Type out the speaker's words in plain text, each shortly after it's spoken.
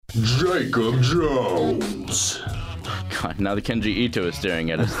Jacob Jones. God, now the Kenji Ito is staring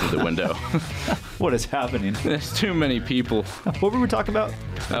at us through the window. What is happening? There's too many people. What were we talking about?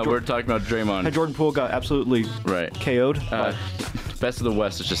 We're talking about Draymond. Jordan Poole got absolutely KO'd. Best of the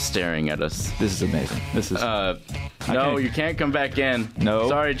West is just staring at us. This is amazing. This is. No, you can't come back in. No.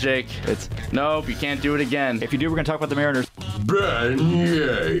 Sorry, Jake. Nope, you can't do it again. If you do, we're gonna talk about the Mariners. Ben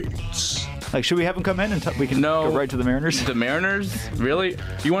Yates. Like, should we have him come in and we can go right to the Mariners? The Mariners? Really?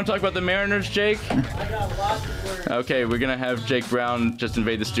 You want to talk about the Mariners, Jake? I got lots of words. Okay, we're going to have Jake Brown just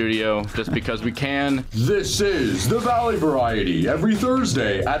invade the studio just because we can. This is the Valley Variety every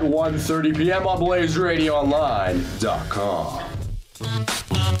Thursday at 1:30 p.m. on BlazeRadioOnline.com.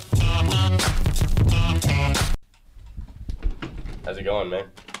 How's it going, man?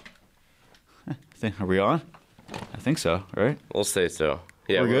 Are we on? I think so, right? We'll say so.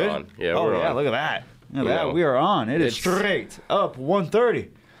 Yeah, we're good? On. Yeah, we're on. Look at that. Look at that. We are on. It's straight up 1:30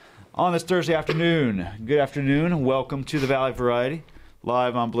 on this Thursday afternoon. Good afternoon. Welcome to the Valley Variety,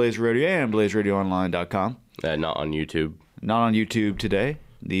 live on Blaze Radio and BlazeRadioOnline.com. Not on YouTube. Not on YouTube today.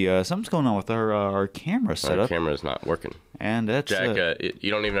 Something's going on with our camera setup. Our camera's not working. And that's Jack,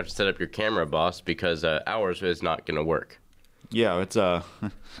 you don't even have to set up your camera, boss, because ours is not going to work. Yeah, it's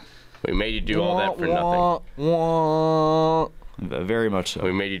We made you do all that for nothing. Very much so.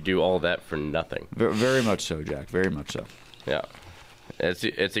 We made you do all that for nothing. Very much so, Jack. Very much so. Yeah.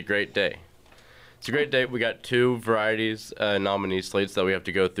 It's a great day. It's a great day. We got 2 varieties nominee slates that we have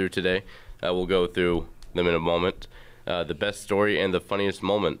to go through today. We'll go through them in a moment. The best story and the funniest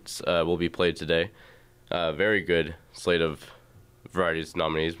moments will be played today. Very good slate of varieties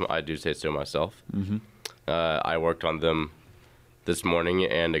nominees. I do say so myself. Mm-hmm. I worked on them this morning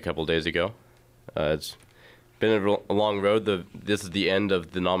and a couple days ago. It's been a long road. This is the end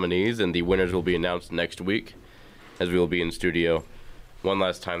of the nominees, and the winners will be announced next week, as we will be in studio one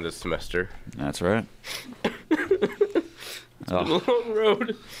last time this semester. That's right. It's been a long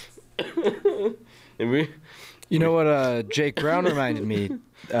road. You know what Jake Brown reminded me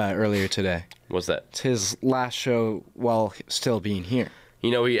earlier today? What's that? It's his last show while still being here.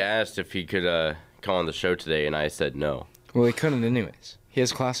 You know, he asked if he could come on the show today, and I said no. Well, he couldn't anyways. He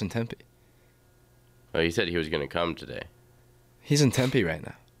has class in Tempe. Well, he said he was going to come today. He's in Tempe right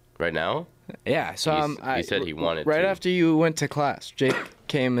now. Right now? Yeah, so he said he wanted right to. after you went to class, Jake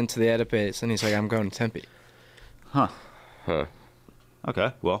came into the edit base, and he's like, I'm going to Tempe. Huh.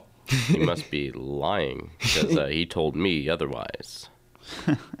 Okay, well. He must be lying, because he told me otherwise.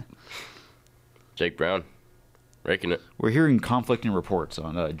 Jake Brown, raking it. We're hearing conflicting reports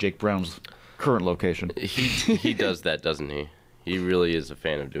on Jake Brown's current location. He does that, doesn't he? He really is a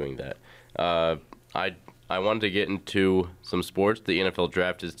fan of doing that. I wanted to get into some sports. The NFL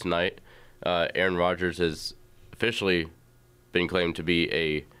draft is tonight. Aaron Rodgers has officially been claimed to be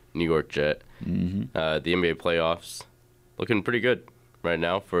a New York Jet. Mm-hmm. The NBA playoffs looking pretty good right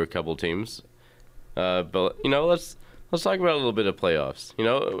now for a couple teams. But you know, let's talk about a little bit of playoffs. You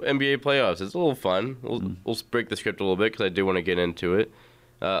know, NBA playoffs. It's a little fun. We'll break the script a little bit because I do want to get into it.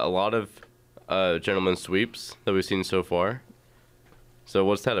 A lot of gentlemen sweeps that we've seen so far. So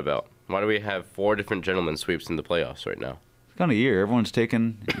what's that about? Why do we have 4 different gentlemen sweeps in the playoffs right now? It's kind of a year. Everyone's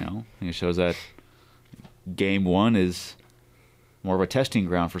taken, I think it shows that game 1 is more of a testing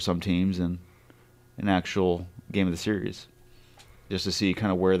ground for some teams than an actual game of the series. Just to see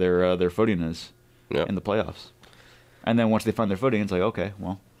kind of where their footing is in the playoffs. And then once they find their footing, it's like, okay,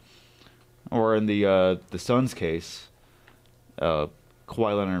 well. Or in the Suns case, Kawhi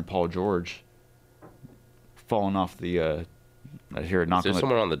Leonard and Paul George falling off the... I hear it knocking. Is there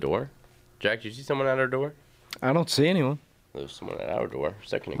someone on the door? Jack, did you see someone at our door? I don't see anyone. There's someone at our door a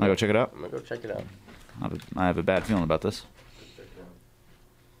second ago. I'll go check it out. I'm going to go check it out. I have a bad feeling about this.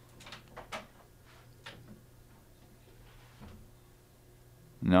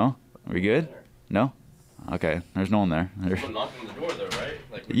 No? Are we good? No? Okay. There's no one there. Someone knocking on the door, though, right?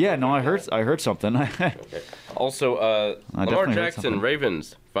 Like, yeah, no, I heard something. Okay. Also, Lamar Jackson,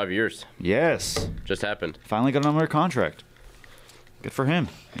 Ravens, 5 years. Yes. Just happened. Finally got another contract. Good for him.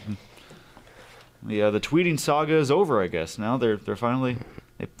 The tweeting saga is over, I guess. Now they finally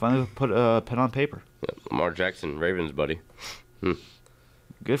put a pen on paper. Yeah, Lamar Jackson, Ravens, buddy.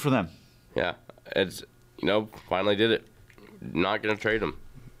 Good for them. Yeah, it's finally did it. Not gonna trade him.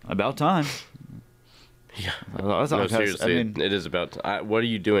 About time. Yeah. No, seriously, it is about time. What are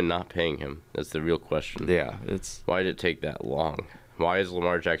you doing not paying him? That's the real question. Yeah, why did it take that long? Why is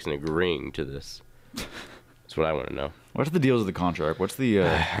Lamar Jackson agreeing to this? That's what I want to know. What's the deals of the contract? What's the...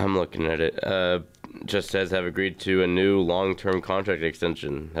 I'm looking at it. Just says have agreed to a new long-term contract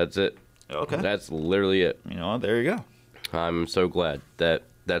extension. That's it. Okay. That's literally it. There you go. I'm so glad that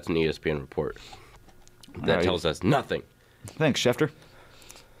That's an ESPN report. That Alright. tells us nothing. Thanks, Schefter.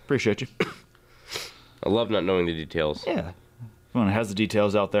 Appreciate you. I love not knowing the details. Yeah. Everyone has the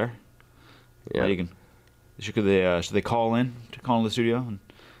details out there. Yeah. You can. Should they call in the studio and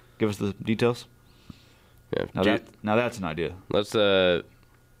give us the details? Yeah. Now that's an idea. Let's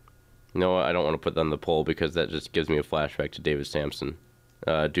no, I don't want to put that on the poll because that just gives me a flashback to David Sampson.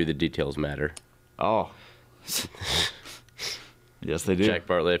 Do the details matter? Oh. Yes, they do. Jack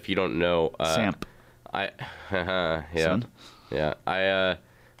Bartlett, if you don't know, Samp. yeah, Son. yeah. I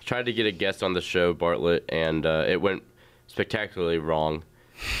tried to get a guest on the show, Bartlett, and it went spectacularly wrong.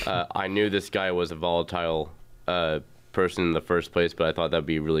 I knew this guy was a volatile person in the first place, but I thought that'd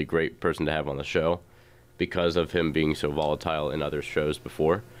be a really great person to have on the show because of him being so volatile in other shows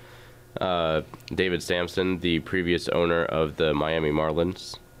before. David Sampson, the previous owner of the Miami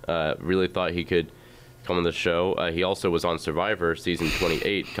Marlins, really thought he could come on the show. He also was on Survivor season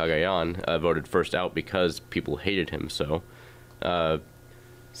 28. Cagayan voted first out because people hated him so.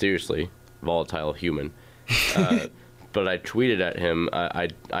 Seriously, volatile human. But I tweeted at him. I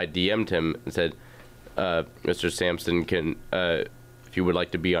DM'd him and said, "Mr. Sampson, if you would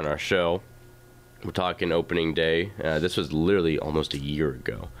like to be on our show, we're talking opening day." This was literally almost a year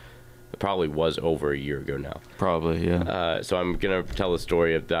ago. It probably was over a year ago now. Probably, yeah. So I'm going to tell a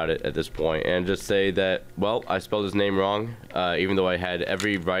story about it at this point and just say that, well, I spelled his name wrong, even though I had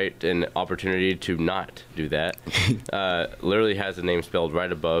every right and opportunity to not do that. Literally has the name spelled right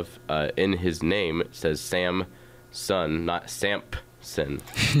above. In his name, it says Samson, not Sampson.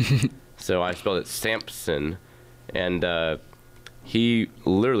 So I spelled it Sampson. And he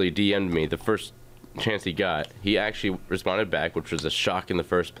literally DM'd me the first chance he got. He actually responded back, which was a shock in the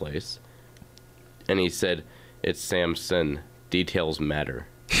first place. And he said, "It's Samson. Details matter."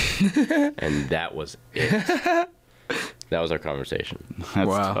 And that was it. That was our conversation. That's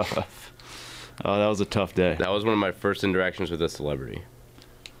Wow. tough. Oh, that was a tough day. That was one of my first interactions with a celebrity.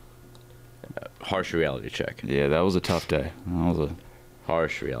 Harsh reality check. Yeah, that was a tough day. That was a.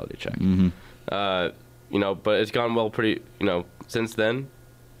 Harsh reality check. Mm-hmm. But it's gone well pretty, since then.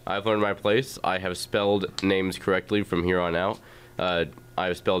 I've learned my place. I have spelled names correctly from here on out. I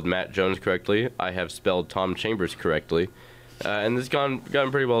have spelled Matt Jones correctly. I have spelled Tom Chambers correctly. And it's gotten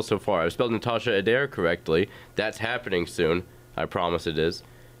pretty well so far. I've spelled Natasha Adair correctly. That's happening soon. I promise it is.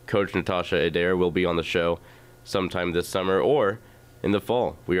 Coach Natasha Adair will be on the show sometime this summer or in the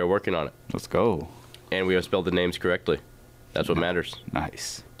fall. We are working on it. Let's go. And we have spelled the names correctly. That's what matters.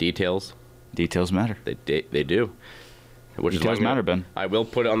 Nice. Details, Details matter. they do. Which Details is why matter, Ben. I will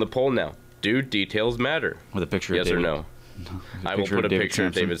put it on the poll now. Do details matter? With a picture Yes of or David. no? I will put a picture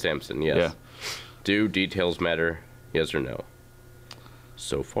of David Sampson, yes. Yeah. Do details matter? Yes or no?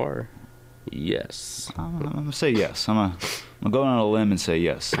 So far, yes. I'm gonna say yes. I'm gonna go on a limb and say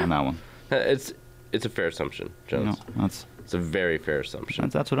yes on that one. It's a fair assumption, Jones. That's It's a very fair assumption.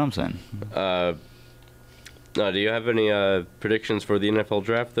 what I'm saying. Do you have any predictions for the NFL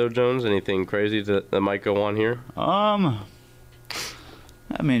draft, though, Jones? Anything crazy that might go on here?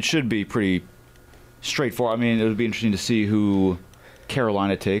 It should be pretty straightforward. It would be interesting to see who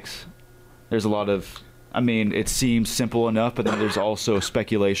Carolina takes. There's a lot of, it seems simple enough, but then there's also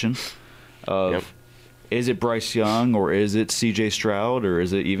speculation of, is it Bryce Young, or is it C.J. Stroud, or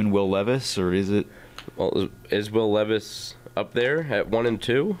is it even Will Levis, or is it... Well, is Will Levis up there at 1 and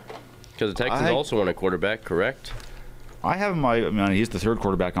 2? Because the Texans also want a quarterback, correct? I have he's the third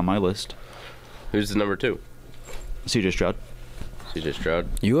quarterback on my list. Who's the number 2? C.J. Stroud. C.J. Stroud.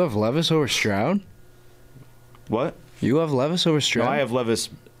 You have Levis over Stroud? What? You have Levis over Stroud? No, I have Levis.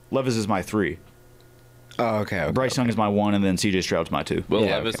 Levis is my 3. Oh, okay. Bryce Young is my 1, and then C.J. Stroud's my 2. Will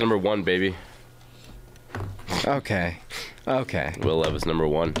Yeah, Levis okay. number 1, baby. Okay. Will Levis number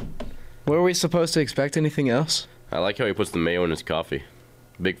 1. Were we supposed to expect anything else? I like how he puts the mayo in his coffee.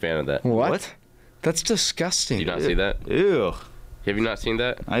 Big fan of that. What? That's disgusting. Did you not see that? Ew. Have you not seen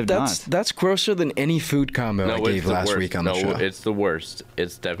that? I have That's not. that's grosser than any food combo I it's gave the last worst. week on the show. No, it's the worst.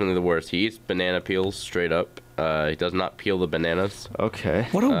 It's definitely the worst. He eats banana peels straight up. He does not peel the bananas. Okay.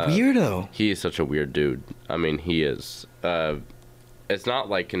 What a weirdo. He is such a weird dude. He is. It's not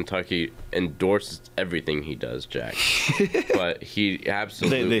like Kentucky endorses everything he does, Jack. But he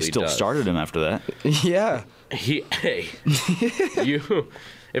absolutely They still does. started him after that. Yeah.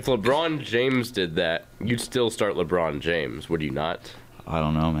 If LeBron James did that, you'd still start LeBron James, would you not? I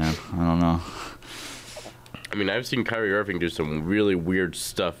don't know, man. I don't know. I've seen Kyrie Irving do some really weird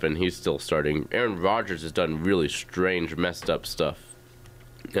stuff, and he's still starting. Aaron Rodgers has done really strange, messed up stuff,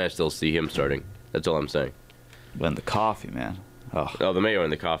 and I still see him starting. That's all I'm saying. But the coffee, man. Oh, Oh, the mayo in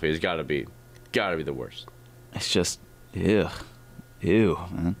the coffee has got to be the worst. it's just, ugh. Ew,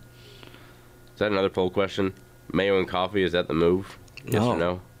 man. Is that another poll question? Mayo and coffee, is that the move? Yes or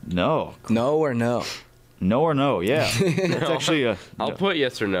no? No. No or no? No or no, yeah. That's actually a... I'll put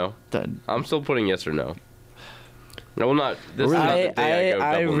yes or no. that- I'm still putting yes or no. No, well, not. This is not the day I go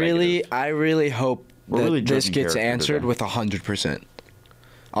double negative. I really hope We're that really this judging gets character answered today. with 100%.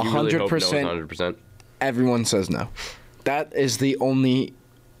 You really hope no is 100%. 100%. Everyone says no. That is the only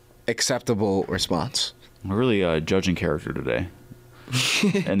acceptable response. We're really judging character today.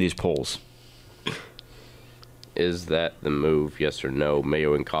 And these polls. Is that the move? Yes or no?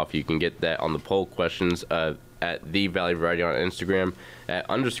 Mayo and coffee. You can get that on the poll questions at the Valley Variety on Instagram, at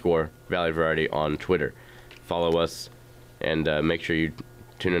 _Valley Variety on Twitter. Follow us and make sure you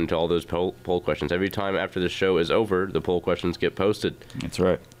tune into all those poll questions. Every time after the show is over, the poll questions get posted. That's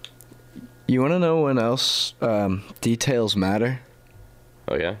right. You want to know when else details matter?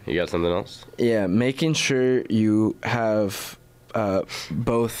 Oh yeah, you got something else? Yeah, making sure you have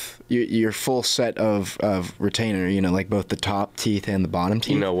both your full set of retainer, like both the top teeth and the bottom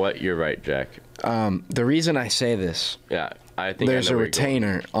teeth. You know what? You're right, Jack. The reason I say this, Yeah, I think there's I know a where you're going.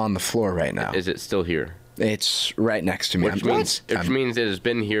 retainer on the floor right now. Is it still here? It's right next to me. Which means it has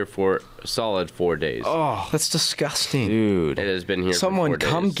been here for a solid 4 days. Oh, that's disgusting. Dude. It has been here Someone for 4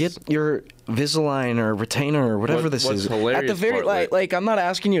 come days. get your Invisalign or retainer or whatever What- this what's is. hilarious At the very part, like I'm not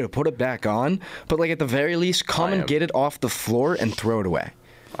asking you to put it back on, but like at the very least come I and am. get it off the floor and throw it away.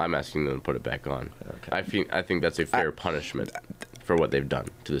 I'm asking them to put it back on. I think that's a fair punishment for what they've done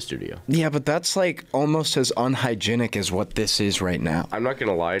to the studio. Yeah, but that's like almost as unhygienic as what this is right now. I'm not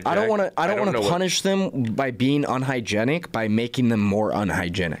gonna lie, Jack. I don't want to know what- punish them by being unhygienic by making them more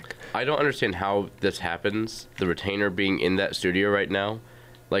unhygienic. I don't understand how this happens. The retainer being in that studio right now,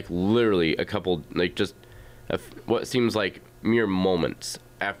 like literally a couple, like just what seems like mere moments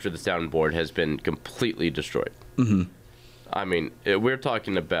after the soundboard has been completely destroyed. Mm-hmm. I mean, we're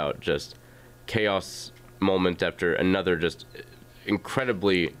talking about just chaos moment after another, just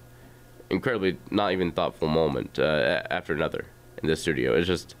incredibly not even thoughtful moment after another in the studio. It's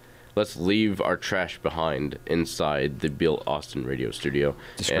just, let's leave our trash behind inside the Bill Austin radio studio.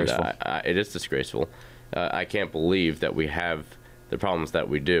 Disgraceful. And it is disgraceful. I can't believe that we have the problems that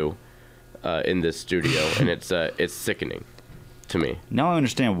we do in this studio, and it's sickening to me. Now I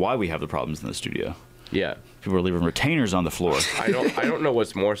understand why we have the problems in the studio. Yeah. People are leaving retainers on the floor. I don't know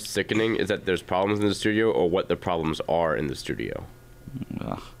what's more sickening is that there's problems in the studio or what the problems are in the studio.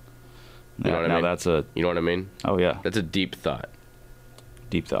 Ugh. You know what I mean? That's a... You know what I mean? Oh, yeah. That's a deep thought.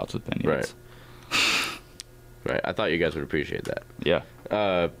 Deep thoughts with Benny. Right. Right. I thought you guys would appreciate that.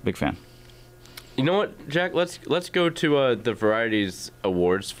 Yeah. Big fan. You know what, Jack? Let's go to the Varieties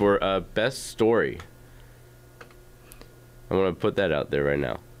Awards for Best Story. I want to put that out there right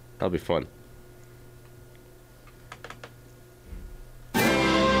now. That'll be fun.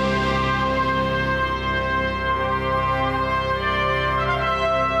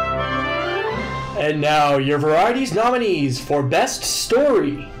 And now, your Varieties nominees for Best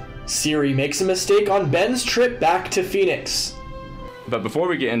Story. Siri makes a mistake on Ben's trip back to Phoenix. But before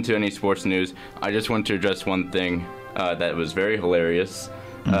we get into any sports news, I just want to address one thing that was very hilarious.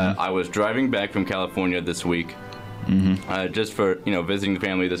 I was driving back from California this week, just for visiting the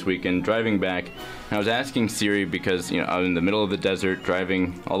family this weekend. Driving back, and I was asking Siri because I'm in the middle of the desert,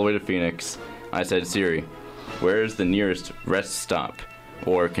 driving all the way to Phoenix. I said, Siri, where is the nearest rest stop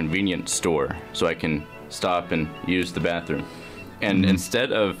or convenience store so I can stop and use the bathroom? And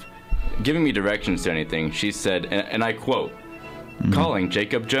instead of giving me directions to anything, she said, and I quote, calling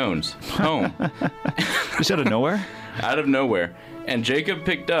Jacob Jones home. Just out of nowhere? Out of nowhere. And Jacob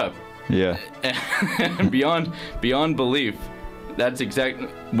picked up. Yeah. And beyond belief, that's exactly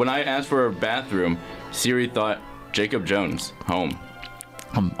when I asked for a bathroom, Siri thought Jacob Jones home.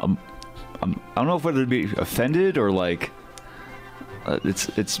 I don't know if whether to be offended or like...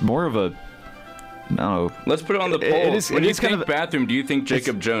 it's more of a... I don't know. Let's put it on the poll. It is- when it you is kind think of- bathroom, do you think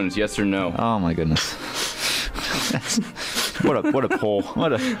Jacob Jones? Yes or no? Oh my goodness. what a poll.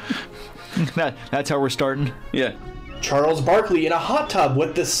 That's how we're starting. Yeah. Charles Barkley in a hot tub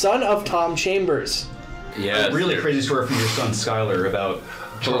with the son of Tom Chambers. Yes. A really crazy story from your son Skylar about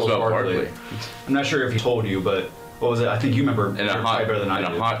Charles about Barkley. Barkley. I'm not sure if he told you, but what was it? I think you remember In a hot, better than I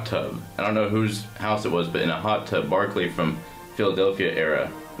in do. a hot tub. I don't know whose house it was, but in a hot tub, Barkley from Philadelphia era,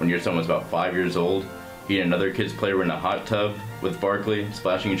 when your son was about 5 years old, he and another kid's player were in a hot tub with Barkley,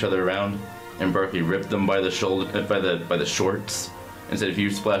 splashing each other around, and Barkley ripped them by the shoulder, by the shorts, and said, "If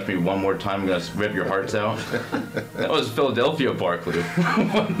you splash me one more time, I'm gonna rip your hearts out." That was Philadelphia Barkley.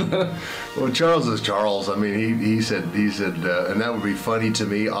 Well, Charles is Charles. I mean, he said, and that would be funny to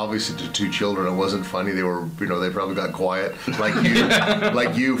me. Obviously, to two children, it wasn't funny. They were, they probably got quiet, like you,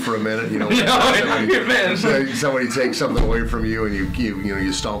 like you for a minute. Somebody takes something away from you, and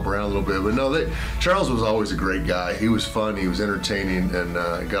you stomp around a little bit. But no, Charles was always a great guy. He was fun. He was entertaining, and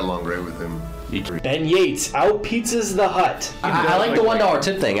got along great with him. Ben Yates out pizzas the Hut. I like the $1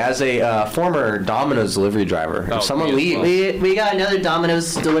 tip thing. As a former Domino's delivery driver, if someone leaves, we got another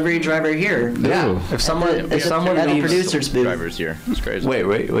Domino's delivery driver here. Yeah. If someone at the leaves, producer's booth. Drivers here. It's crazy.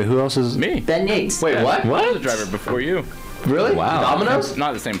 Wait. Who else is me? Ben Yates. Wait, what? I was a driver before you. Really? Wow. Domino's?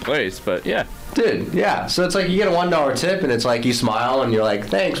 Not the same place, but yeah. Dude, yeah. So it's like you get a $1 tip, and it's like you smile, and you're like,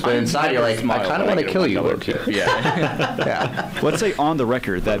 thanks, but inside you're like, I kind of want to kill you, low-key. Yeah. Yeah. Let's say on the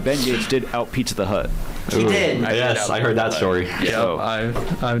record that Ben Yates did out Pizza the Hut. He did. Yes, I heard that story. Yeah,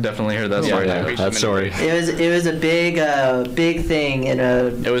 I've definitely heard that story. That story. It was a big thing in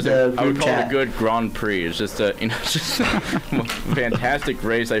it was the I would group call chat. it a good Grand Prix. It's just a fantastic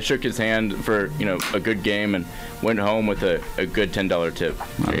race. I shook his hand for a good game and went home with a good $10 tip.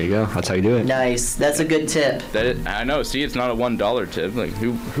 There you go. That's how you do it. Nice. That's a good tip. I know. See, it's not a $1 tip. Like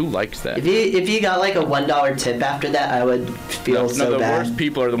who likes that? If you got like a $1 tip after that, I would feel so the bad. worst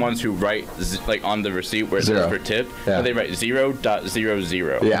people are the ones who write like on the receipt where it says for tip. Yeah. So they write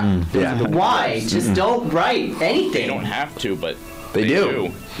 0.00. Yeah. Yeah. Why? Just don't write anything. They don't have to, but They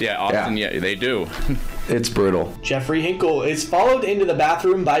do. Yeah, often. Yeah, they do. It's brutal. Jeffrey Hinkle is followed into the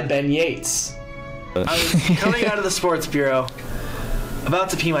bathroom by Ben Yates. I was coming out of the sports bureau, about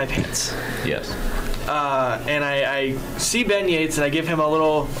to pee my pants. Yes. And I see Ben Yates, and I give him a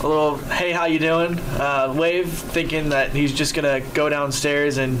little, hey, how you doing? Wave, thinking that he's just gonna go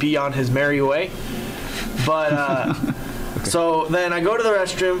downstairs and be on his merry way. But so then I go to the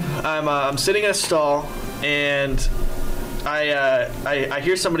restroom. I'm sitting in a stall, and I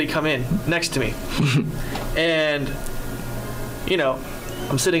hear somebody come in next to me, and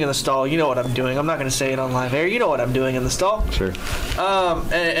I'm sitting in the stall. You know what I'm doing. I'm not going to say it on live air. You know what I'm doing in the stall. Sure.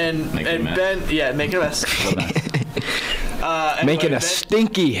 And Ben, yeah, making a mess. Making Ben, a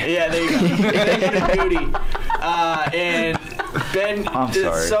stinky. Yeah, there you go. Making a booty. And Ben. I'm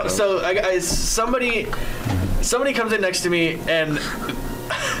sorry. Somebody comes in next to me, and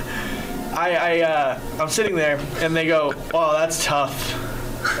I'm sitting there, and they go, "Oh, that's tough,"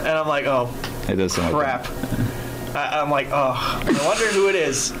 and I'm like, "Oh, It does sound crap." I'm like, "Oh, I wonder who it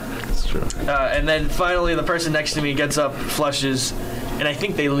is." That's true. And then finally, the person next to me gets up, flushes, and I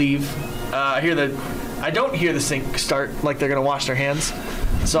think they leave. I don't hear the sink start like they're gonna wash their hands.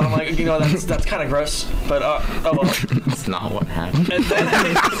 So I'm like, that's kind of gross, but oh well. That's not what happened. And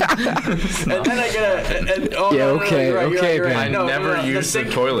then I get Ben. I never used the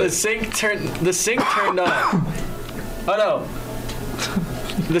toilet. The sink turned on. Oh no.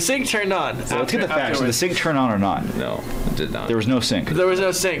 The sink turned on. So let's get the facts. Did the sink turn on or not? No, it did not. There was no sink. There was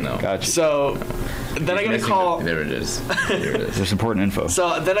no sink. No. Gotcha. So then I get a call. There it is. There it is. There's important info.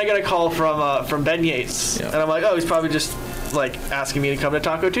 So then I get a call from Ben Yates, and I'm like, oh, he's probably just like asking me to come to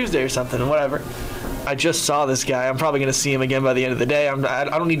Taco Tuesday or something, whatever. I just saw this guy. I'm probably gonna see him again by the end of the day. I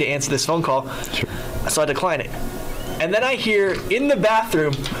don't need to answer this phone call, so I decline it. And then I hear in the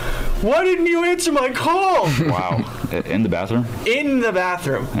bathroom, "Why didn't you answer my call?" Wow. In the bathroom? In the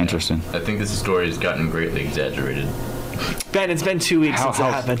bathroom. Interesting. I think this story has gotten greatly exaggerated. Ben, it's been 2 weeks since it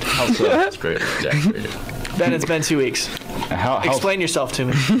happened. How so? It's greatly exaggerated. Ben, it's been 2 weeks. Explain yourself to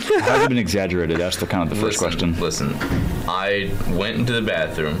me. How's it been exaggerated? That's the first question. Listen, I went into the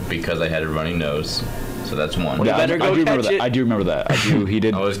bathroom because I had a runny nose. So that's one. Yeah, I do remember that. He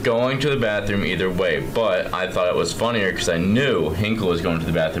did. I was going to the bathroom either way, but I thought it was funnier because I knew Hinkle was going to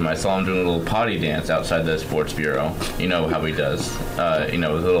the bathroom. I saw him doing a little potty dance outside the sports bureau. You know how he does. With a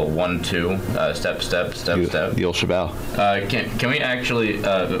little 1-2, step, step. The old shabao. Can we actually?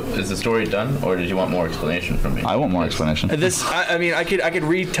 Is the story done, or did you want more explanation from me? I want more explanation. I could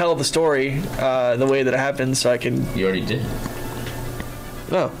retell the story the way that it happened, so I can. You already did.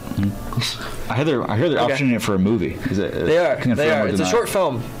 No. I hear they're optioning it for a movie. Is it? They are. It's a short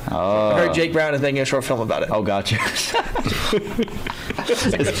film. Oh. I heard Jake Brown is making a short film about it. Oh, gotcha.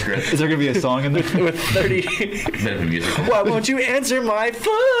 Is there gonna be a song in there with 30? Bit of a musical. Why won't you answer my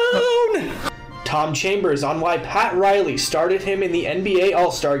phone? Tom Chambers on why Pat Riley started him in the NBA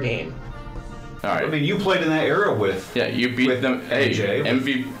All-Star Game. All right. I mean, you played in that era with. Yeah, you beat them. Hey, AJ.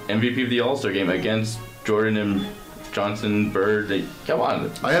 MVP of the All-Star Game against Jordan and Johnson, Bird. Come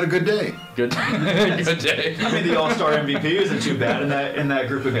on. I had a good day. Good day. I mean, the All-Star MVP isn't too bad in that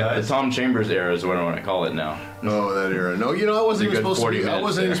group of guys. The Tom Chambers era is what I want to call it now. No, that era. No, I wasn't even supposed to be. I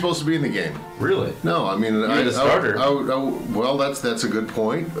wasn't even supposed to be in the game. Really? No, I mean, You're the starter. Well, that's a good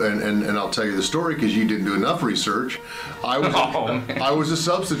point, and I'll tell you the story because you didn't do enough research. I was a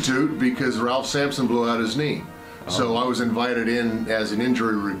substitute because Ralph Sampson blew out his knee, so I was invited in as an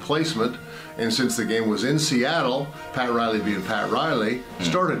injury replacement. And since the game was in Seattle, Pat Riley being Pat Riley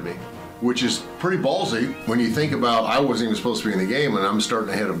started me, which is pretty ballsy when you think about I wasn't even supposed to be in the game, and I'm starting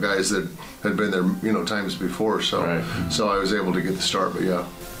ahead of guys that had been there, times before. So, so I was able to get the start. But yeah.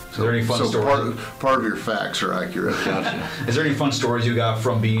 Is there any fun stories? Part of your facts are accurate. Gotcha. Is there any fun stories you got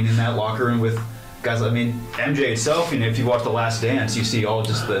from being in that locker room with guys? I mean, MJ itself. If you watch The Last Dance, you see all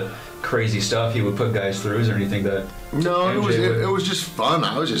just the crazy stuff he would put guys through. Is there anything that? No, it was just fun.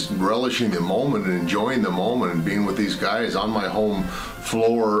 I was just relishing the moment and enjoying the moment and being with these guys on my home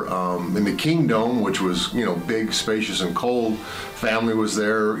floor in the Kingdome, which was big, spacious, and cold. Family was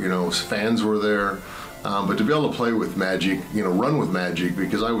there. Fans were there. But to be able to play with Magic, run with Magic,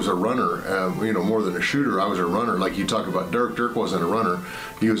 because I was a runner, more than a shooter. I was a runner. Like you talk about Dirk. Dirk wasn't a runner.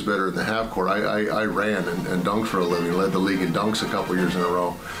 He was better in the half court. I ran and dunked for a living. Led the league in dunks a couple years in a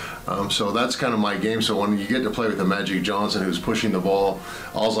row. So that's kind of my game. So when you get to play with a Magic Johnson who's pushing the ball,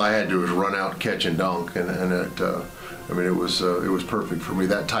 all I had to do was run out, catch, and dunk, and it was perfect for me.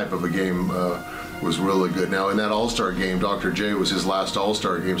 That type of a game was really good. Now in that All-Star game, Dr. J was his last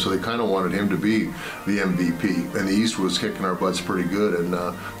All-Star game, so they kind of wanted him to be the MVP. And the East was kicking our butts pretty good, and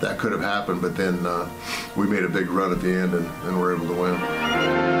that could have happened. But then we made a big run at the end, and were able to win.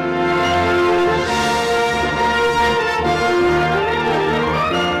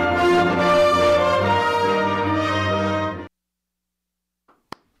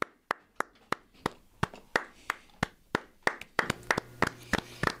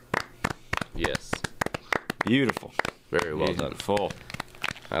 Yes. Beautiful. Very well done. Full.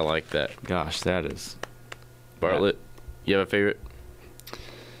 I like that. Gosh, that is. Bartlett, you have a favorite?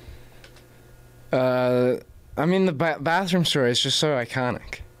 I mean, the bathroom story is just so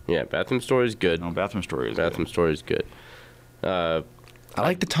iconic. Yeah, bathroom story is good. No, bathroom story is good. I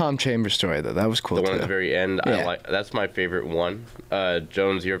like the Tom Chambers story though. That was cool. The one at the very end. Yeah. That's my favorite one.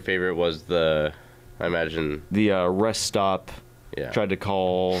 Jones, your favorite was I imagine the rest stop. Yeah. Tried to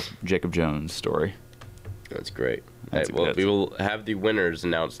call Jacob Jones story. That's great. Well, we will have the winners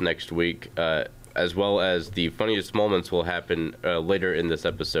announced next week, as well as the funniest moments will happen later in this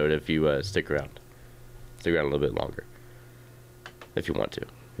episode if you stick around. Stick around a little bit longer, if you want to.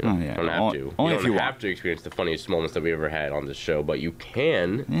 You don't have to. Only if you have to experience the funniest moments that we ever had on this show, but you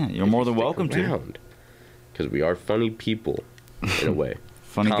can. Yeah, you're more than welcome to. Because we are funny people, in a way.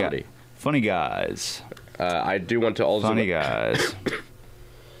 Funny guys. I do want to also... Funny guys.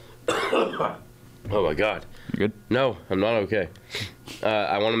 Oh, my God. You good? No, I'm not okay.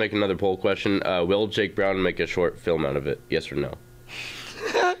 I want to make another poll question. Will Jake Brown make a short film out of it? Yes or no?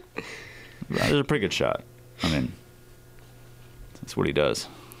 There's a pretty good shot. I mean, that's what he does.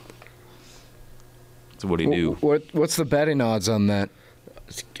 That's what he do. What's the betting odds on that?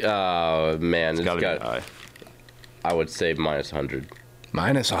 Man, it's got high. I would say minus 100.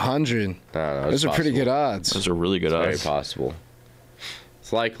 Minus 100. Those are pretty good odds. Those are really good odds. Very possible.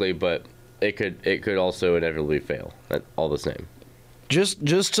 It's likely, but it could also inevitably fail. All the same. Just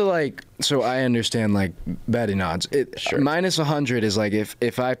to so I understand betting odds. Sure. Minus 100 is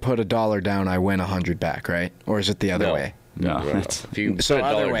if I put $1 down, I win 100 back, right? Or is it the other way? No. If you put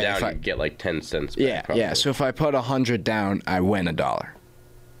 $1 down, you get 10 cents back. Yeah, probably. yeah. So if I put 100 down, I win $1,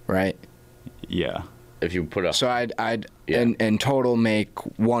 right? Yeah. If you put So I'd in total make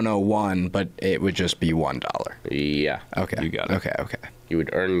 101, but it would just be $1. Yeah. Okay. You got it. Okay. You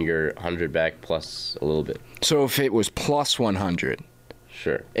would earn your 100 back plus a little bit. So if it was plus 100,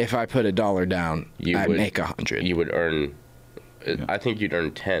 sure. If I put $1 down, I'd make 100. You would earn. I think you'd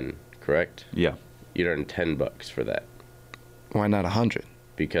earn 10. Correct? Yeah. You'd earn $10 for that. Why not 100?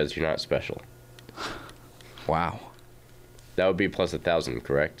 Because you're not special. Wow. That would be plus 1,000,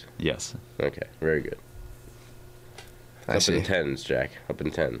 correct? Yes. Okay, very good. I see. Up in tens, Jack. Up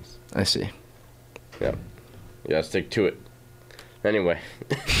in tens. I see. Yeah. Yeah, stick to it. Anyway.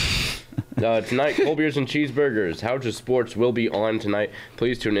 Tonight, cold beers and cheeseburgers. How to Sports will be on tonight.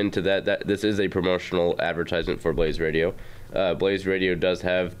 Please tune into that. This is a promotional advertisement for Blaze Radio. Blaze Radio does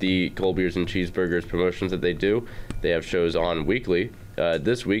have the cold beers and cheeseburgers promotions that they do. They have shows on weekly.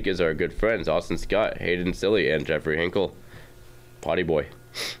 This week is our good friends Austin Scott, Hayden Silly, and Jeffrey Hinkle. Potty boy.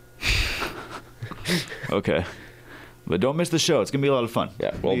 Okay. But don't miss the show. It's going to be a lot of fun.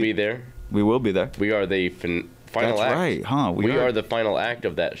 Yeah, we'll be there. We will be there. We are the final That's act. right, huh? We are the final act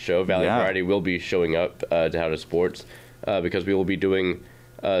of that show. Valley Variety will be showing up to How to Sports because we will be doing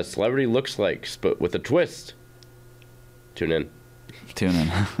Celebrity Looks Likes, but with a twist. Tune in. Tune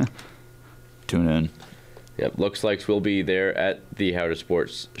in. Yep, Looks Likes will be there at the How to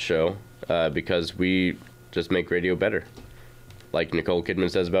Sports show because we just make radio better. Like Nicole Kidman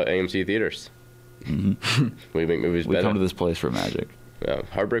says about AMC theaters. Mm-hmm. We make movies better. We come to this place for magic. Yeah,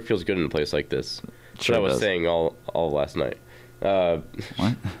 heartbreak feels good in a place like this. Sure That's what I was does. saying all last night.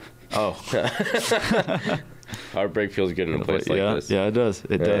 What? Oh. Heartbreak feels good in a place like this. Yeah, it does.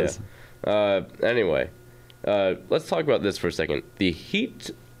 It does. Yeah. Anyway, let's talk about this for a second. The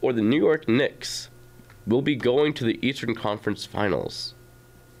Heat or the New York Knicks will be going to the Eastern Conference Finals.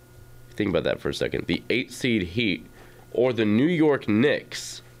 Think about that for a second. The 8 seed Heat or the New York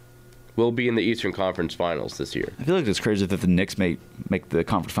Knicks will be in the Eastern Conference Finals this year. I feel like it's crazy that the Knicks make the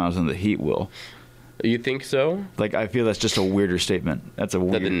conference finals and the Heat will. You think so? Like, I feel that's just a weirder statement. That's a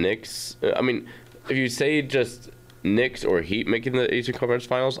weird. That the Knicks. I mean, if you say just Knicks or Heat making the Eastern Conference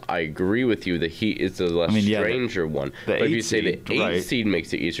Finals, I agree with you. The Heat is the less stranger one. But if you say the 8 seed makes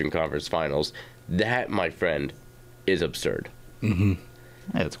the Eastern Conference Finals, that, my friend, is absurd. Mm-hmm.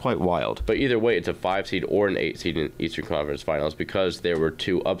 Yeah, it's quite wild. But either way, it's a 5 seed or an 8 seed in Eastern Conference Finals because there were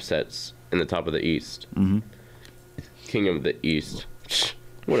 2 upsets in the top of the East. Mm-hmm. King of the East.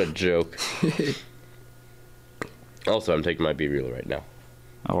 What a joke. Also, I'm taking my Be Real right now.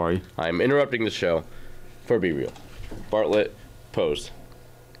 How are you? I'm interrupting the show for Be Real. Bartlett, pose.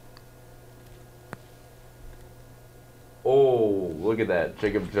 Oh, look at that.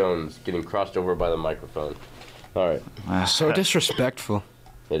 Jacob Jones getting crossed over by the microphone. All right. So disrespectful.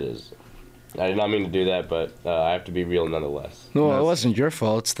 It is. I did not mean to do that, but I have to be real nonetheless. No, it wasn't your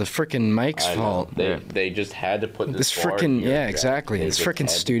fault. It's the frickin' mic's I know. fault. They just had to put this bar frickin' here, yeah, Jack. exactly. They This just frickin' had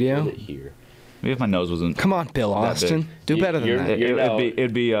to studio. put it here. Maybe if my nose wasn't. Come on, Bill that Austin. big. Do better than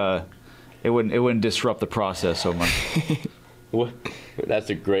that. It wouldn't disrupt the process so much. What? That's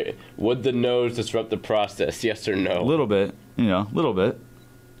a great. Would the nose disrupt the process? Yes or no? A little bit, a little bit.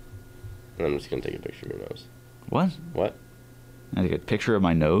 I'm just gonna take a picture of your nose. What? What? I take a picture of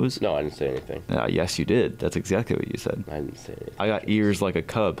my nose? No, I didn't say anything. Yes, you did. That's exactly what you said. I didn't say anything. I got ears like a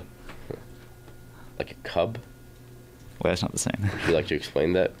cub. Like a cub? Well, that's not the same. Would you like to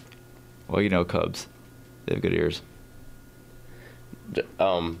explain that? Well, you know cubs. They have good ears.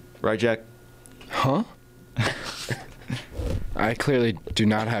 Right, Jack? Huh? I clearly do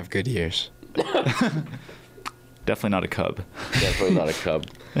not have good ears. Definitely not a cub. Definitely not a cub.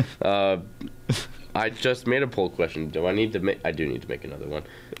 I just made a poll question. Do I need to make? I do need to make another one.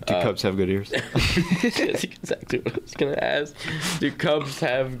 Do cubs have good ears? That's exactly what I was gonna ask. Do cubs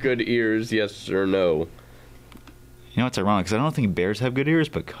have good ears? Yes or no? You know, it's ironic because I don't think bears have good ears,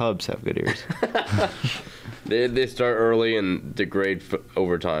 but cubs have good ears. They start early and degrade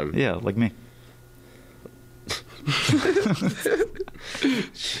over time. Yeah, like me.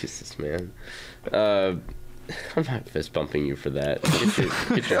 Jesus, man. I'm not fist bumping you for that.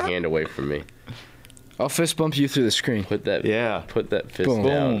 Get your hand away from me. I'll fist bump you through the screen. Put that fist Boom.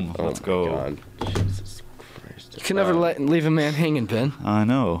 down. Boom. Oh Let's my go. God. Jesus Christ. You can never leave a man hanging, Ben. I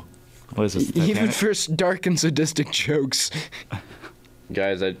know. What is this? Even Titanic? for dark and sadistic jokes.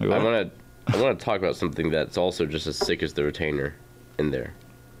 Guys, I want to talk about something that's also just as sick as the retainer in there.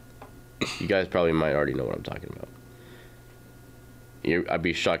 You guys probably might already know what I'm talking about. I'd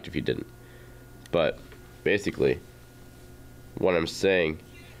be shocked if you didn't. But basically, what I'm saying,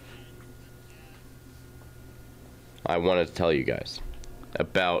 I wanted to tell you guys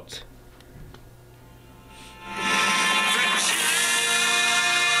about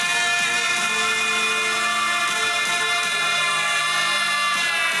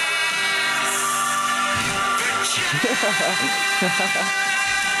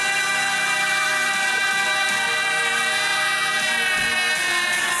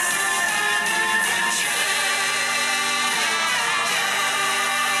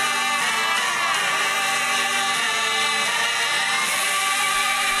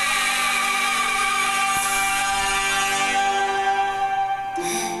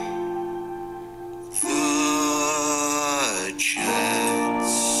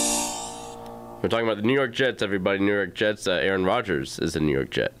We're talking about the New York Jets, everybody. New York Jets. Aaron Rodgers is a New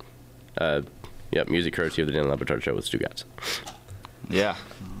York Jet. Yep, music courtesy of the Dan Laboratory Show with Stu Gatz. Yeah,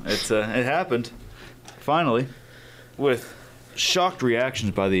 it happened. Finally, with shocked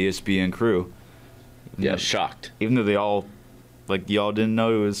reactions by the ESPN crew. Yeah, shocked. Even though they all, y'all didn't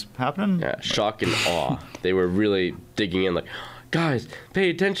know it was happening? Yeah, shock and awe. They were really digging in like, guys,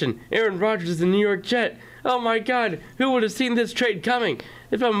 pay attention. Aaron Rodgers is the New York Jet. Oh my God, who would have seen this trade coming?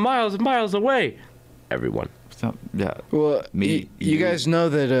 It's been miles and miles away. Everyone. Yeah. Well, Me, you guys know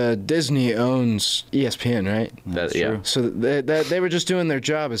that Disney owns ESPN, right? That's yeah. So they were just doing their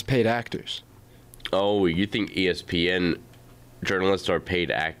job as paid actors. Oh, you think ESPN journalists are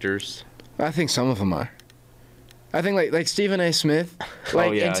paid actors? I think some of them are. I think like Stephen A. Smith,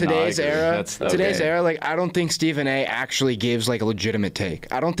 like in today's era, like I don't think Stephen A. actually gives like a legitimate take.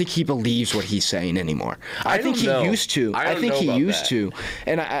 I don't think he believes what he's saying anymore. I think he used to. I think he used to,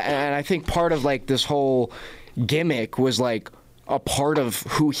 and I think part of like this whole gimmick was like a part of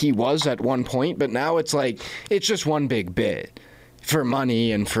who he was at one point, but now it's like it's just one big bit for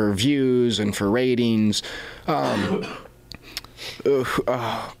money and for views and for ratings.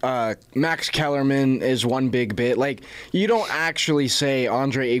 Max Kellerman is one big bit. Like, you don't actually say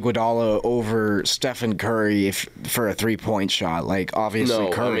Andre Iguodala over Stephen Curry for a three-point shot. Like, obviously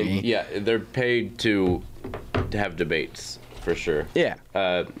Curry. I mean, yeah, they're paid to have debates, for sure. Yeah.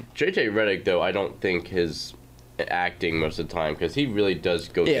 JJ Redick, though, I don't think his acting most of the time, because he really does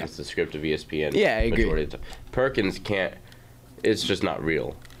go against the script of ESPN. Yeah, I agree. Of the time. Perkins can't. It's just not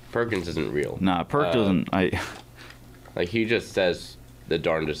real. Perkins isn't real. Nah, Perk doesn't. Like, he just says the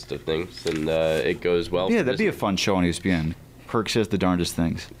darndest of things, and it goes well. Yeah, that'd be a fun show on ESPN. Perk says the darndest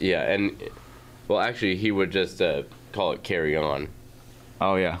things. Yeah, and, well, actually, he would just call it Carry On.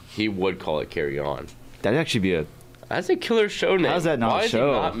 Oh, yeah. He would call it Carry On. That'd actually be a... That's a killer show name. How's that not Why a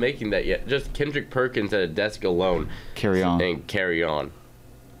show? Why is he not making that yet? Just Kendrick Perkins at a desk alone. Carry On. And Carry On.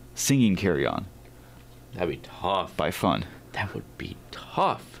 Singing Carry On. That'd be tough. By fun. That would be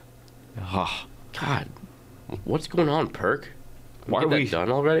tough. Oh. God. What's going on, Perk? Why are we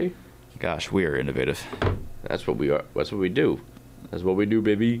done already? Gosh, we are innovative. That's what we are. That's what we do. That's what we do,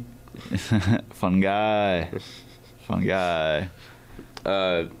 baby. Fun guy. Fun guy.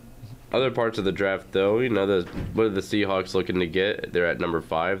 Other parts of the draft, though, you know, what are the Seahawks looking to get? They're at number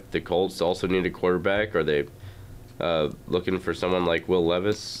 5. The Colts also need a quarterback. Are they looking for someone like Will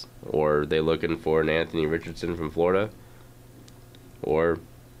Levis, or are they looking for an Anthony Richardson from Florida, or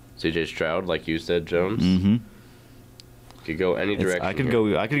C.J. Stroud, like you said, Jones? Mm-hmm. Could go any direction. I could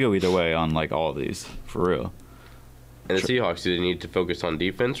go either way on like all of these, for real. And the Seahawks, do they need to focus on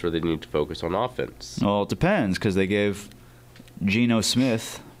defense, or do they need to focus on offense? Well, it depends, because they gave Geno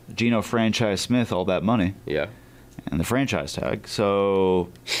Franchise Smith, all that money. Yeah. And the franchise tag. So,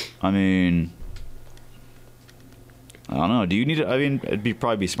 I mean, I don't know. Do you need to? I mean, it'd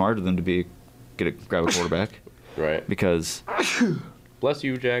probably be smarter than to grab a quarterback. Right. Because. Bless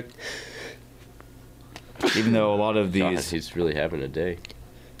you, Jack. Even though a lot of these... God, he's really having a day.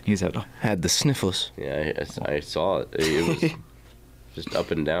 He's had the sniffles. Yeah, I saw it. It was just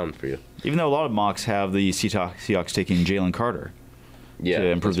up and down for you. Even though a lot of mocks have the Seahawks taking Jalen Carter to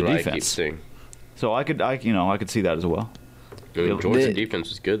improve the defense. I keep seeing. So I could see that as well. I mean, Georgia's defense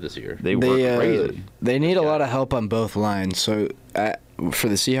was good this year. They were crazy. They need a lot of help on both lines. So for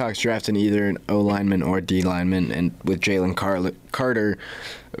the Seahawks, drafting either an O lineman or D lineman, and with Jalen Carter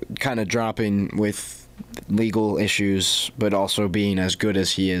kind of dropping with legal issues, but also being as good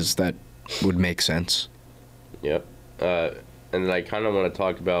as he is, that would make sense. Yep. And then I kind of want to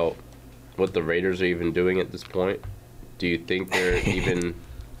talk about what the Raiders are even doing at this point. Do you think they're even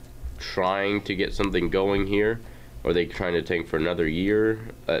trying to get something going here? Or are they trying to tank for another year?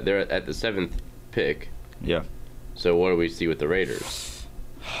 They're at the 7th pick. Yeah. So what do we see with the Raiders?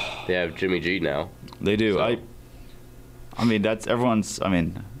 They have Jimmy G now. They do. So. I mean, that's everyone's. I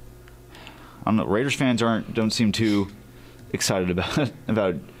mean, I don't know. Raiders fans don't seem too excited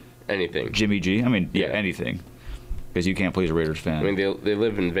about anything. Jimmy G. I mean, yeah, anything, because you can't please a Raiders fan. I mean, they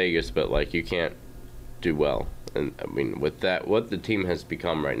live in Vegas, but like you can't do well. And I mean, with that, what the team has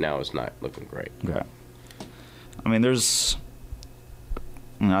become right now is not looking great. Okay. I mean,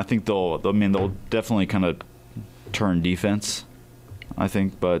 I think they'll definitely kind of turn defense. I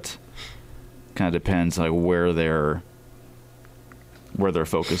think, but kind of depends like where their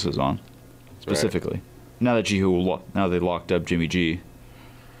focus is on specifically. Right. Now they locked up Jimmy G.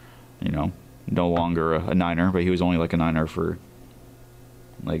 You know, no longer a Niner, but he was only like a Niner for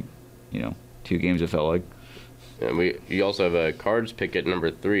 2 games. It felt like. And you also have a Cards pick at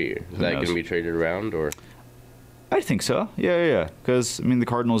number 3. Is that going to be traded around or? I think so. Yeah. Because I mean, the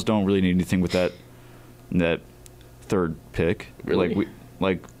Cardinals don't really need anything with that 3rd pick. Really?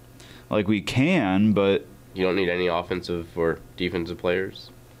 Like we can, but you don't need any offensive or defensive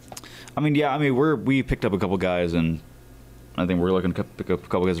players. I mean, yeah. I mean, we picked up a couple guys, and I think we're looking to pick up a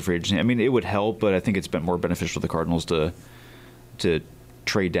couple guys in free agency. I mean, it would help, but I think it's been more beneficial for the Cardinals to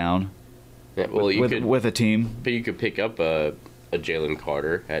trade down. Yeah, well, with a team. But you could pick up a Jalen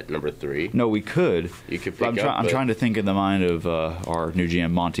Carter at number 3. No, we could. You could pick I'm trying to think in the mind of our new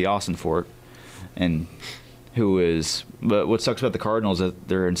GM Monty Austin for it, and But what sucks about the Cardinals is that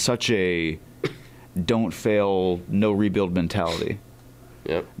they're in such a don't fail, no rebuild mentality.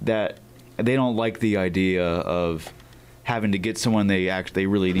 Yep. That they don't like the idea of having to get someone they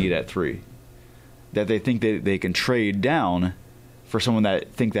really need at 3. That they think that they can trade down for someone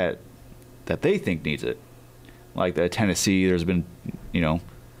that they think needs it. Like the Tennessee, there's been,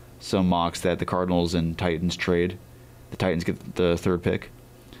 some mocks that the Cardinals and Titans trade. The Titans get the 3rd pick,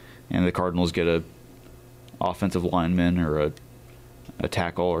 and the Cardinals get a offensive lineman or a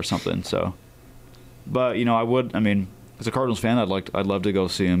tackle or something. So, but as a Cardinals fan, I'd love to go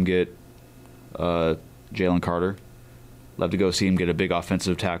see him get Jalen Carter. Love to go see him get a big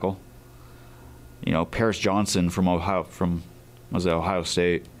offensive tackle. Paris Johnson from Ohio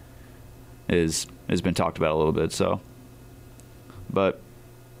State has been talked about a little bit. So, but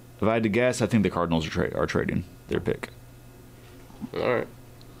if I had to guess, I think the Cardinals are trading their pick. All right.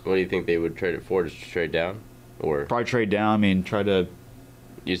 What do you think they would trade it for? Just to trade down, or probably trade down? Try to.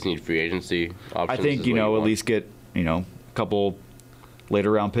 You just need free agency options. I think at least get a couple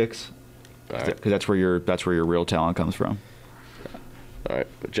later round picks, because that's where your real talent comes from. All right,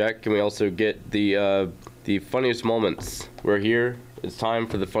 Jack. Can we also get the funniest moments? We're here. It's time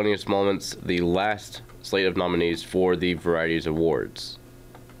for the funniest moments. The last slate of nominees for the Varieties Awards.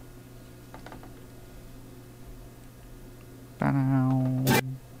 Oh.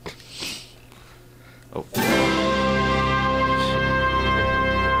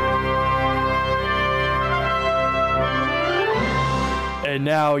 And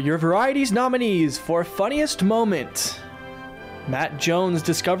now your Varieties nominees for funniest moment. Matt Jones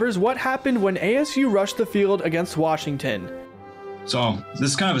discovers what happened when ASU rushed the field against Washington. So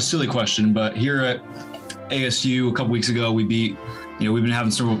this is kind of a silly question, but here at ASU a couple weeks ago, we beat, we've been having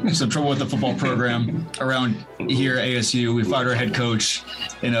some trouble with the football program around here at ASU. We fired our head coach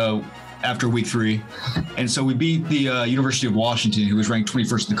after week 3. And so we beat the University of Washington, who was ranked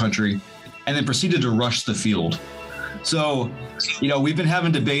 21st in the country, and then proceeded to rush the field. So, we've been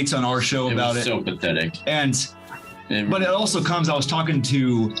having debates on our show about it. So pathetic. But it also comes, I was talking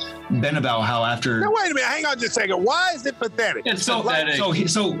to Ben about how after... Now, wait a minute. Hang on just a second. Why is it pathetic? It's pathetic.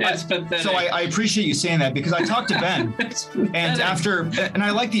 It's pathetic. So I appreciate you saying that, because I talked to Ben, and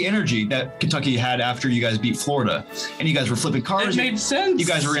I like the energy that Kentucky had after you guys beat Florida, and you guys were flipping cars. It made sense. You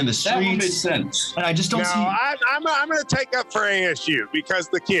guys were in the streets. That one made sense. And I just don't see... I'm going to take up for ASU because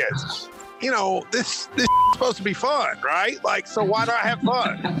the kids... this is supposed to be fun, right? So why do I have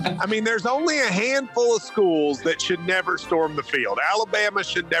fun? There's only a handful of schools that should never storm the field. Alabama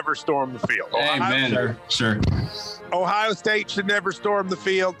should never storm the field. Amen. Sure. Ohio State should never storm the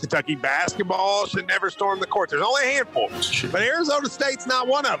field. Kentucky basketball should never storm the court. There's only a handful. But Arizona State's not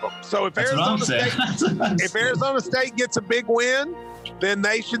one of them. So if Arizona State gets a big win, then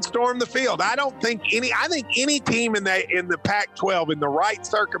they should storm the field. I think any team in the Pac-12 in the right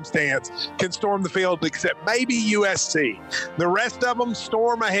circumstance can storm the field, except maybe USC. The rest of them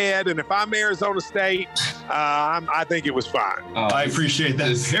storm ahead, and if I'm Arizona State, I think it was fine. I appreciate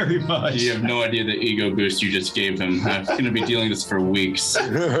that very much. You have no idea the ego boost you just gave him. I'm going to be dealing with this for weeks. Just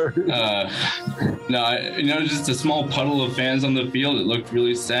a small puddle of fans on the field. It looked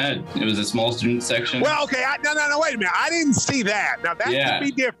really sad. It was a small student section. Well, okay. No, wait a minute. I didn't see that. Now, that could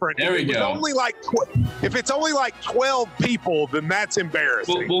be different. There we go. If it's only like 12 people, then that's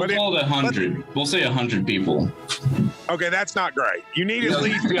embarrassing. We'll call it 100. We'll say 100 people. Okay, that's not great. You need at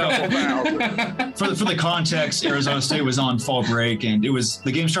least a couple thousand. For the context, Arizona State was on fall break, and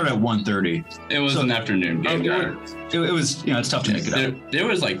the game started at 1:30. It was an afternoon game. It was, it's tough to make it out. There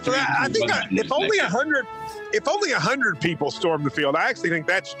was like 3. I think if only 100. If only 100 people storm the field, I actually think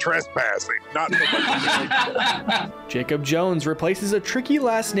that's trespassing, not so much. Jacob Jones replaces a tricky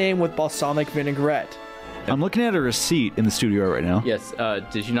last name with balsamic vinaigrette. I'm looking at a receipt in the studio right now. Yes.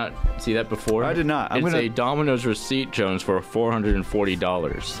 Did you not see that before? I did not. It's a Domino's receipt, Jones, for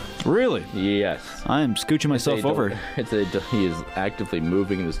 $440. Really? Yes. I'm scooching myself over. He is actively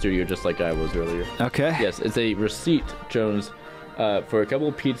moving in the studio just like I was earlier. Okay. Yes, it's a receipt, Jones, for a couple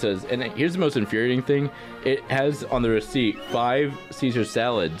of pizzas. And here's the most infuriating thing. It has on the receipt 5 Caesar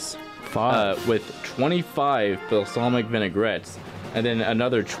salads. 5. With 25 balsamic vinaigrettes, and then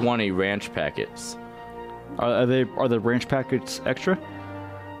another 20 ranch packets. Are the ranch packets extra?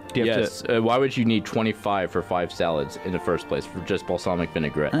 Yes. Why would you need 25 for 5 salads in the first place for just balsamic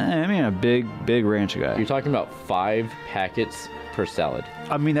vinaigrette? A big ranch guy. You're talking about 5 packets per salad.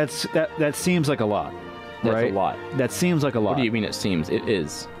 That seems like a lot. That's right? a lot. That seems like a lot. What do you mean it seems? It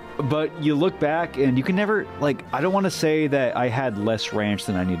is. But you look back and you can never, I don't want to say that I had less ranch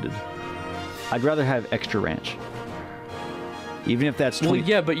than I needed. I'd rather have extra ranch. Even if that's 20. Well,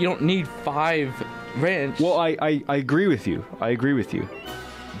 yeah, but you don't need 5 ranch. Well, I agree with you.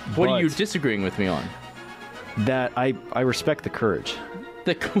 What are you disagreeing with me on? That I respect the courage.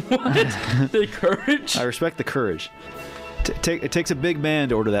 The what? The courage? I respect the courage. It takes a big man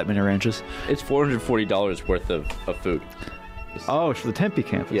to order that many ranches. It's $440 worth of food. Oh, it's for the Tempe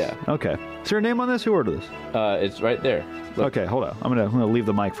campus. Yeah. Okay. Is there a name on this? Who ordered this? It's right there. Look. Okay, hold on. I'm gonna leave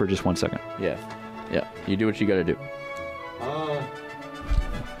the mic for just 1 second. Yeah. You do what you gotta do.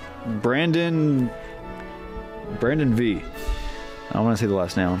 Brandon V. I don't want to say the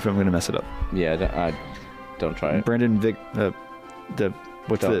last name. I'm gonna mess it up. Yeah, don't try it. Brandon Vic.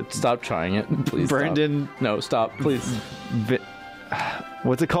 Stop trying it, please. Brandon. Stop. No, stop, please.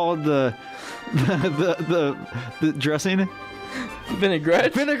 What's it called? The dressing.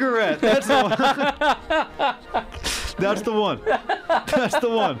 Vinaigrette. That's the one. That's the one. That's the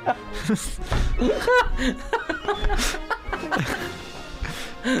one.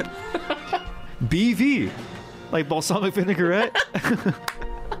 BV, like balsamic vinaigrette.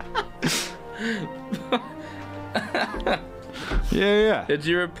 Yeah. Did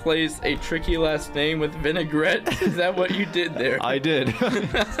you replace a tricky last name with vinaigrette? Is that what you did there? I did.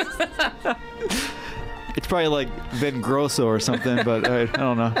 It's probably like Vin Grosso or something, but I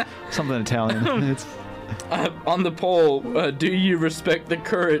don't know. Something Italian. It's on the poll, do you respect the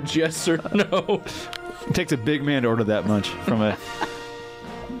courage, yes or no? It takes a big man to order that much from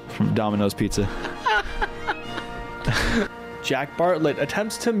Domino's Pizza. Jack Bartlett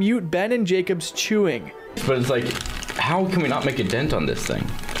attempts to mute Ben and Jacob's chewing. But it's like, how can we not make a dent on this thing?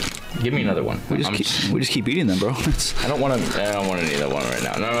 Give me another one. We just keep eating them, bro. I don't want to need that one right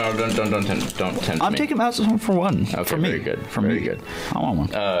now. No, don't tempt me. I'm taking them out for one. Okay, for me. Very good. Very good. I want one.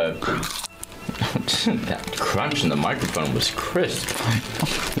 That crunch in the microphone was crisp.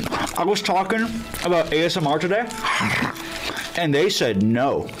 I was talking about ASMR today, and they said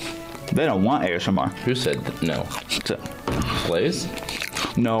no. They don't want ASMR. Who said no? Blaze?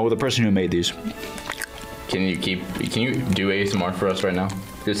 No, the person who made these. Can you do ASMR for us right now?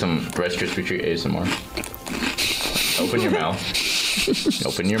 Do some Rice Krispie Treat ASMR. Open your mouth.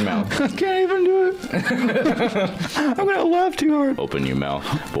 Open your mouth. I can't even do it. I'm gonna laugh too hard. Open your mouth,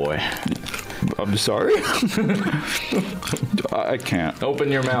 boy. I'm sorry. I can't. Open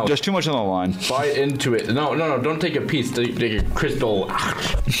your mouth. There's too much on the line. Bite into it. No. Don't take a piece. Take a crystal.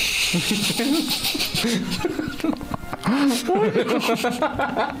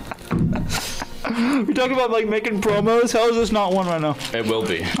 We talking about like making promos. How is this not one right now? It will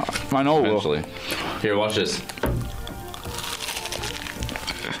be. I know it will. Eventually. Here, watch this.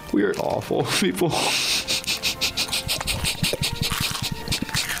 We are awful people.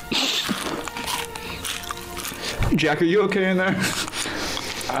 Jack, are you okay in there?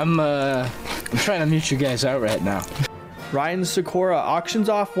 I'm trying to mute you guys out right now. Ryan Sikora auctions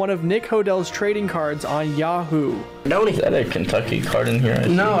off one of Nick Hodell's trading cards on Yahoo. Is that a Kentucky card in here?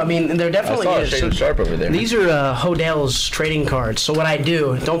 No, I mean, there definitely I saw is. A shade sharp over there. These are Hodell's trading cards. So what I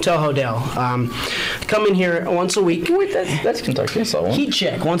do, don't tell Hodell, come in here once a week. Wait, that's Kentucky. I saw one. Heat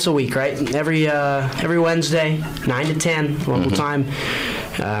check once a week, right? Every Wednesday, 9 to 10, local time.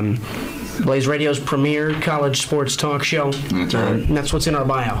 Blaze Radio's premier college sports talk show. That's what's in our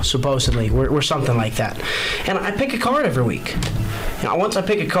bio, supposedly. We're something like that. And I pick a card every week. Now, once I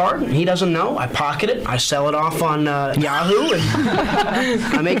pick a card, and he doesn't know, I pocket it, I sell it off on Yahoo, and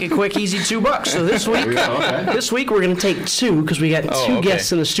I make a quick, easy $2. So this week we're going to take two, because we got two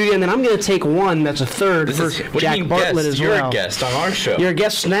guests in the studio, and then I'm going to take one that's a third for Jack Bartlett as well. You're a guest on our show. You're a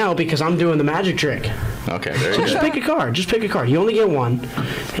guest now because I'm doing the magic trick. Okay, very so good. Just pick a card. You only get one,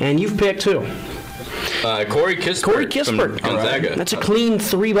 and you've picked who? Corey Kispert from Gonzaga. Right. That's a clean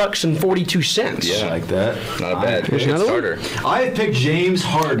 $3.42. Yeah, I like that. Not bad. Here's another starter. I have picked James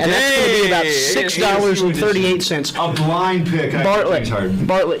Harden. And that's going to be about $6.38. A blind pick.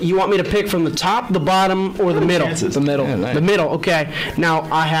 Bartlett, you want me to pick from the top, the bottom, or the middle? Chances. The middle. Yeah, nice. The middle. Okay. Now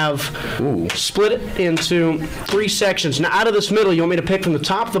I have split it into 3 sections. Now out of this middle, you want me to pick from the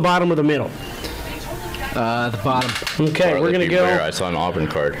top, the bottom, or the middle? The bottom. Okay, we're going to go. I saw an Auburn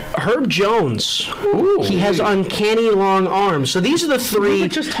card. Herb Jones. He has uncanny long arms. So these are the 3. We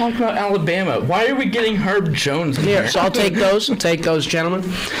just talked about Alabama. Why are we getting Herb Jones in here? So I'll take those. Gentlemen.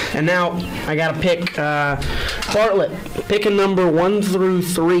 And now I got to pick Bartlett. Pick a number 1 through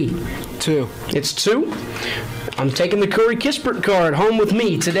 3. 2. It's 2. I'm taking the Corey Kispert card home with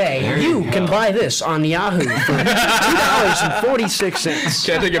me today. You can buy this on Yahoo for $2.46.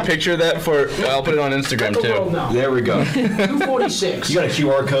 Can I take a picture of that I'll put it on Instagram too. There we go. $2.46. You got a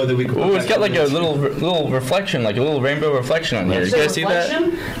QR code that we can. Oh, it's got like a little reflection, like a little rainbow reflection on here. You guys see that?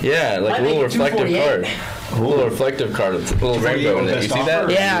 Yeah, like a little reflective card. A little reflective card, a little rainbow in it. You see that?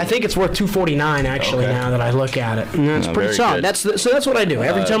 Yeah, I think it's worth $249 actually now that I look at it. And that's pretty solid. So that's what I do.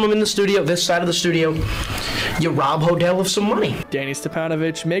 Every time I'm in the studio, this side of the studio, you rob Hodel of some money. Danny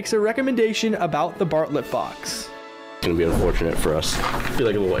Stepanovich makes a recommendation about the Bartlett box. It's going to be unfortunate for us. I feel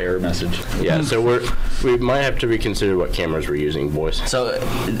like a little error message. Yeah, so we might have to reconsider what cameras we're using, boys. So,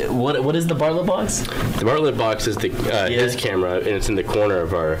 what is the Bartlett box? The Bartlett box is his camera, and it's in the corner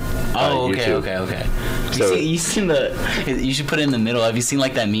of our YouTube. Okay. So, you should put it in the middle. Have you seen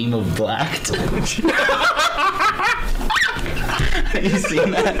like that meme of Blacked? Have you seen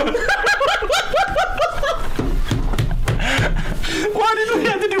that? Why did we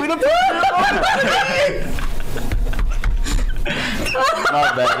have to do it up?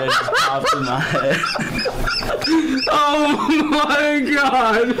 My bad, it just popped in my head. Oh my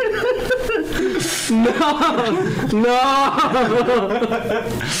god!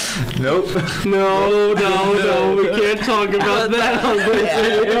 Nope. No, we can't talk about that on this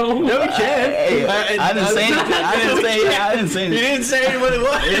video. No, we can't. Hey, I didn't say anything. I didn't say anything. You didn't say what it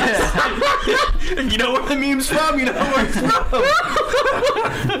was. Yeah. You know where the meme's from. You know where it's from.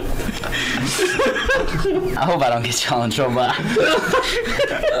 I hope I don't get y'all in trouble.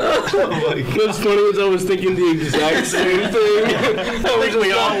 What's funny is I was thinking the exact same thing. I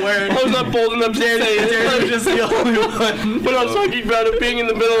was not bold enough to say it. I was just the only one. When I was talking about it being in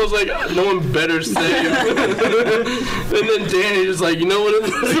the middle, I was like, no one better say it. And then Danny was like, you know what it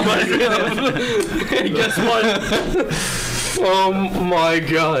reminds me of? And guess what? Oh my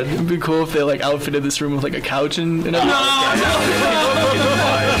god. It'd be cool if they like outfitted this room with like a couch and everything.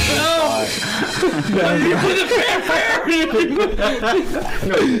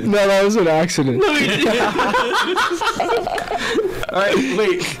 No, that was an accident. No, you didn't. All right,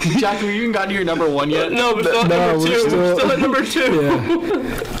 wait, Jack, have you even gotten to your number one yet? No, but still at number two. Still at number two.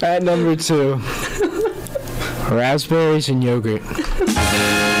 Yeah. At number 2, raspberries and yogurt.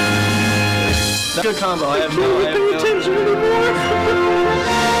 That's a good combo. I have no attention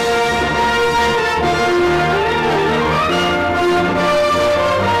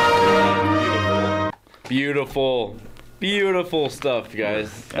Beautiful stuff,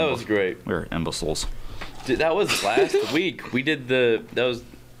 guys. That was great. We're imbeciles. Dude, that was last week. We did the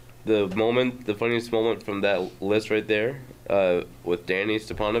funniest moment from that list right there, with Danny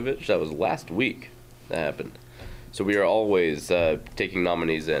Stepanovich. That was last week that happened. So we are always taking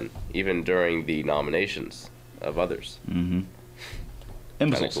nominees in, even during the nominations of others. Mm-hmm.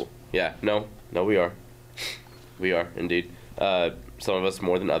 Imbeciles. Cool. Yeah. No, we are. We are indeed. Some of us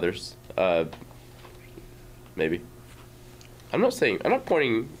more than others. Maybe. I'm not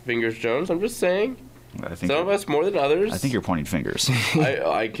pointing fingers, Jones. I'm just saying. Some of us more than others. I think you're pointing fingers.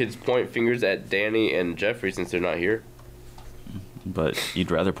 I could point fingers at Danny and Jeffrey since they're not here. But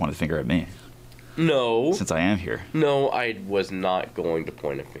you'd rather point a finger at me. No. Since I am here. No, I was not going to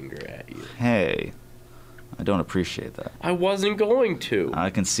point a finger at you. Hey, I don't appreciate that. I wasn't going to. I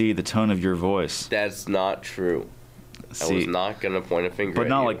can see the tone of your voice. That's not true. I was not going to point a finger at you. But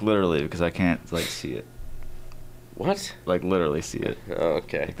not like literally, because I can't like see it. What? Like literally see it. Oh,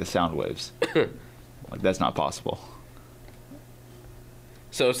 okay. Like the sound waves. Like that's not possible.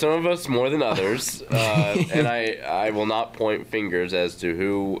 So some of us more than others, and I will not point fingers as to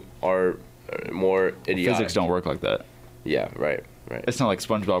who are more idiotic. Physics don't work like that. Yeah, right. It's not like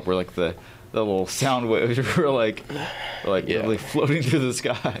SpongeBob where like the little sound waves were like really floating through the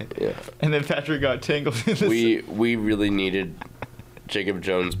sky. Yeah. And then Patrick got tangled in this. We really needed Jacob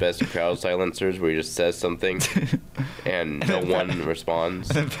Jones' best crowd silencers where he just says something and no one responds.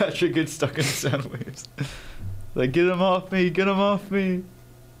 And then Patrick gets stuck in the sound waves. Like, get him off me, get him off me.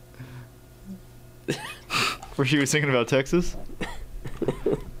 Where she was singing about Texas.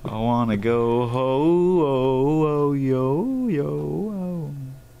 I wanna go ho, oh, oh, yo, yo, oh.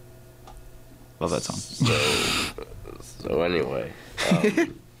 Love that song. So anyway,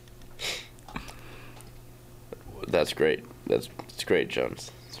 that's great. It's great,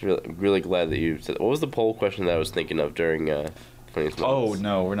 Jones. It's really glad that you said. What was the poll question that I was thinking of during Funniest Moments? Oh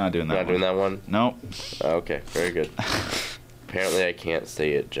no, we're not doing that. Not doing that one. Nope. Okay, very good. Apparently, I can't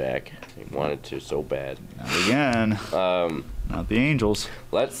say it, Jack. I wanted to so bad. Not again. Not the Angels.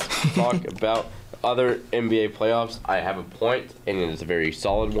 Let's talk about other NBA playoffs. I have a point, and it is a very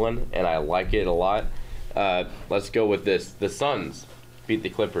solid one, and I like it a lot. Let's go with this. The Suns beat the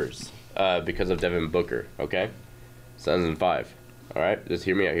Clippers because of Devin Booker, okay? Suns in 5. All right, just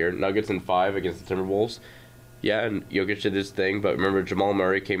hear me out here. Nuggets in 5 against the Timberwolves. Yeah, and Jokic did this thing, but remember Jamal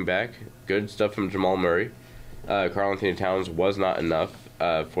Murray came back. Good stuff from Jamal Murray. Karl-Anthony Towns was not enough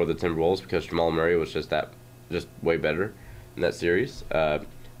for the Timberwolves because Jamal Murray was just way better in that series. The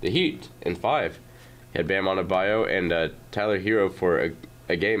Heat in 5 He had Bam Adebayo and Tyler Hero for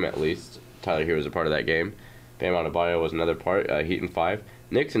a game at least. Tyler Hero was a part of that game. Bam Adebayo was another part. Heat in 5.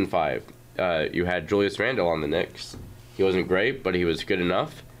 Knicks in 5. You had Julius Randle on the Knicks. He wasn't great, but he was good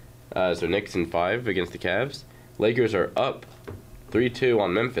enough. So Knicks in 5 against the Cavs. Lakers are up 3-2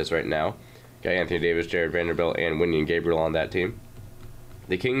 on Memphis right now. Got Anthony Davis, Jared Vanderbilt, and Wenyen Gabriel on that team.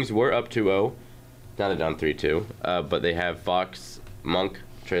 The Kings were up 2-0. Now they're down 3-2. But they have Fox, Monk,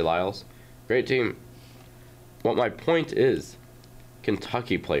 Trey Lyles. Great team. What my point is,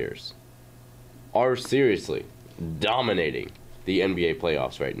 Kentucky players are seriously dominating the NBA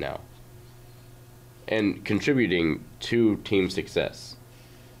playoffs right now and contributing to team success.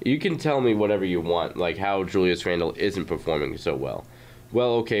 You can tell me whatever you want, like how Julius Randle isn't performing so well.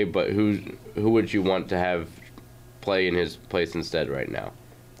 Well, okay, but who would you want to have play in his place instead right now?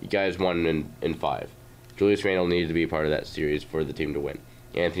 You guys won in 5. Julius Randle needed to be part of that series for the team to win.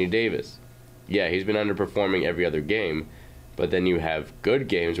 Anthony Davis. Yeah, he's been underperforming every other game, but then you have good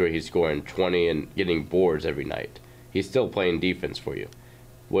games where he's scoring 20 and getting boards every night. He's still playing defense for you.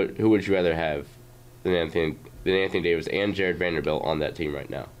 Who would you rather have than Anthony Davis and Jared Vanderbilt on that team right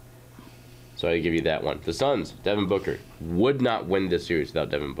now? So I give you that one. The Suns, Devin Booker, would not win this series without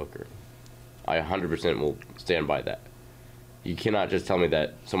Devin Booker. I 100% will stand by that. You cannot just tell me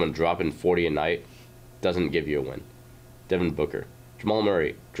that someone dropping 40 a night doesn't give you a win. Devin Booker. Jamal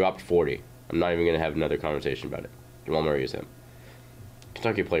Murray dropped 40. I'm not even going to have another conversation about it. Jamal Murray is him.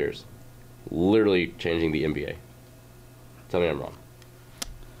 Kentucky players, literally changing the NBA. Tell me I'm wrong.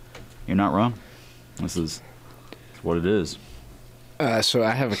 You're not wrong. This is what it is. So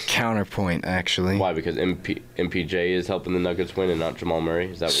I have a counterpoint, actually. Why? Because MPJ is helping the Nuggets win and not Jamal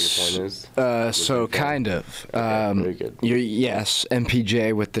Murray? Is that what your point is? So kind of. Very good. Yes,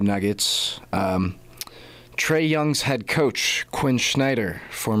 MPJ with the Nuggets. Trae Young's head coach, Quinn Snyder,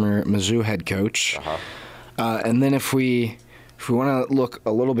 former Mizzou head coach. And then if we want to look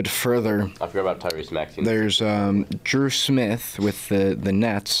a little bit further, I forgot about Tyrese Maxey. There's Drew Smith with the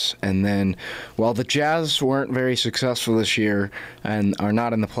Nets, and then while the Jazz weren't very successful this year and are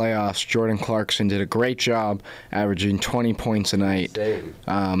not in the playoffs, Jordan Clarkson did a great job, averaging 20 points a night.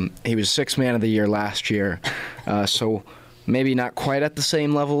 He was Sixth Man of the Year last year, so maybe not quite at the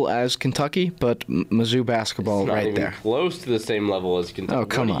same level as Kentucky, but Mizzou basketball right there. Not even close to the same level as Kentucky. Oh,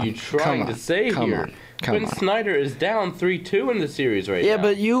 come on. What are you trying to say here? Quinn Snyder is down 3-2 in the series right now. Yeah,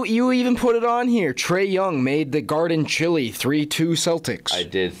 but you even put it on here. Trae Young made the Garden Chili 3-2 Celtics. I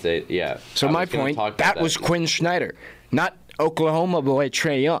did say, yeah. So my point, that was Quinn Snyder, not Oklahoma boy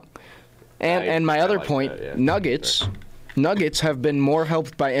Trae Young. And my other point, that, yeah. Nuggets have been more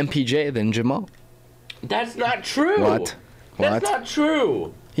helped by MPJ than Jamal. That's not true. What? That's not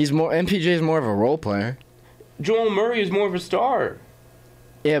true. MPJ is more of a role player. Joel Murray is more of a star.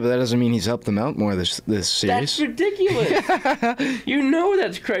 Yeah, but that doesn't mean he's helped them out more this series. That's ridiculous. You know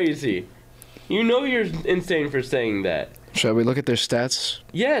that's crazy. You know you're insane for saying that. Shall we look at their stats?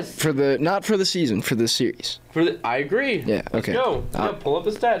 Yes. Not for the season, for the series. I agree. Yeah. Okay. Let's go. Yeah, pull up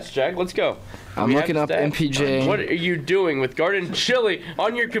the stats, Jack. Let's go. I'm looking up MPJ. What are you doing with Garden Chili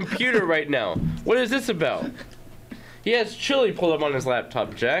on your computer right now? What is this about? He has chili pulled up on his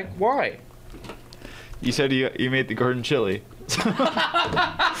laptop, Jack. Why? You said you made the Garden Chili.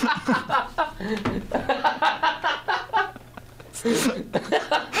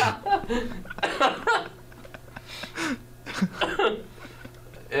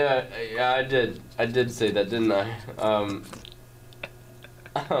 Yeah, I did. I did say that, didn't I? I'm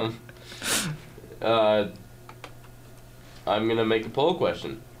gonna make a poll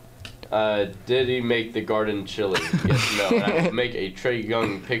question. Did he make the Garden Chili? Yes, no. And I will make a Trae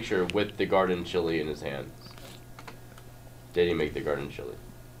Young picture with the Garden Chili in his hands. Did he make the Garden Chili?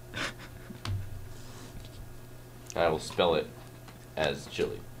 I will spell it as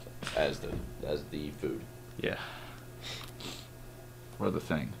chili, as the food. Yeah. Or the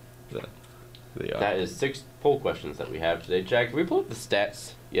thing. That is 6 poll questions that we have today. Jack, can we pull up the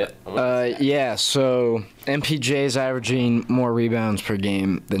stats? Yep. Yeah, so MPJ's averaging more rebounds per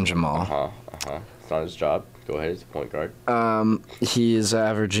game than Jamal. It's not his job. Go ahead, he's a point guard. He is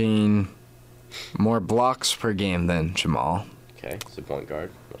averaging more blocks per game than Jamal. Okay, he's a point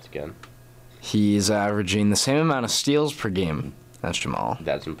guard, once again. He's averaging the same amount of steals per game as Jamal.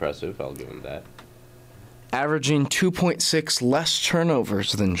 That's impressive, I'll give him that. Averaging 2.6 less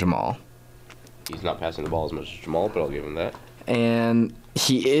turnovers than Jamal. He's not passing the ball as much as Jamal, but I'll give him that. And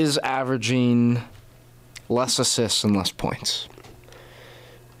he is averaging less assists and less points.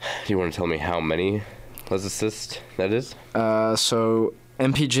 Do you want to tell me how many less assists that is? So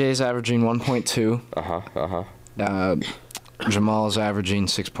MPJ is averaging 1.2. Jamal is averaging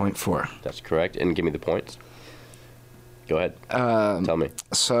 6.4. That's correct. And give me the points. Go ahead. Tell me.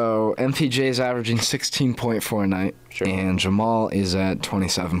 So MPJ is averaging 16.4 a night, and Jamal is at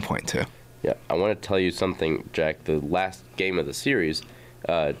 27.2. Yeah, I want to tell you something, Jack. The last game of the series,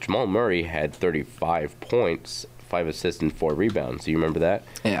 Jamal Murray had 35 points, 5 assists, and 4 rebounds. Do you remember that?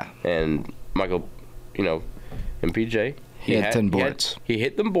 Yeah. And Michael, MPJ, he had 10 boards. He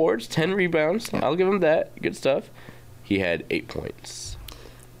hit them boards, 10 rebounds. Yeah. I'll give him that. Good stuff. He had 8 points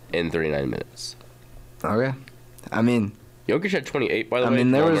in 39 minutes. Okay. I mean, Jokic had 28, by the way. I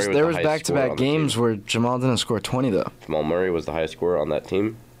mean, there was back-to-back games where Jamal didn't score 20, though. Jamal Murray was the highest scorer on that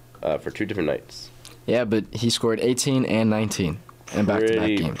team for 2 different nights. Yeah, but he scored 18 and 19 in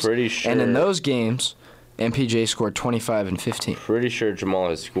back-to-back games. Pretty sure. And in those games, MPJ scored 25 and 15. Pretty sure Jamal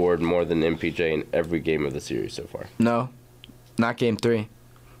has scored more than MPJ in every game of the series so far. No, not Game 3.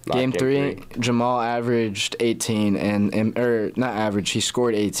 Game 3, Jamal averaged 18, not average, he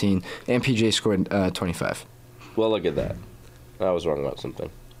scored 18. MPJ scored 25. Well, look at that. I was wrong about something.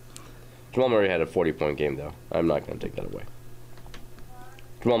 Jamal Murray had a 40-point game, though. I'm not going to take that away.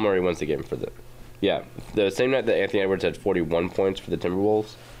 Jamal Murray wins the game for the... Yeah, the same night that Anthony Edwards had 41 points for the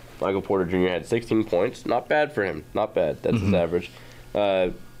Timberwolves, Michael Porter Jr. had 16 points. Not bad for him. Not bad. That's his average.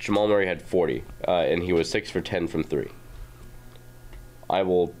 Jamal Murray had 40, and he was 6 for 10 from 3. I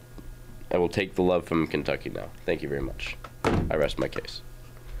will take the love from Kentucky now. Thank you very much. I rest my case.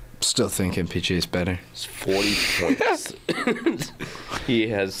 Still think MPJ is better. It's 40 points. He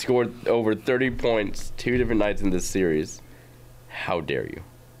has scored over 30 points 2 different nights in this series. How dare you?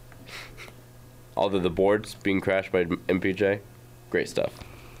 Although the boards being crashed by MPJ, great stuff.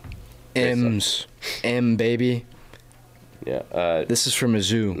 M, baby. Yeah. This is from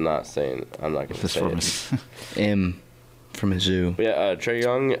Mizzou. I'm not going to say it. M from Mizzou. Yeah, Trae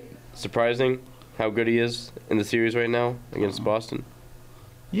Young, surprising how good he is in the series right now against Boston.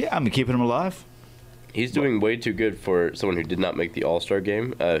 Yeah, I'm keeping him alive. He's doing way too good for someone who did not make the All-Star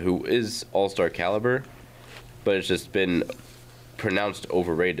game, who is All-Star caliber, but it's just been pronounced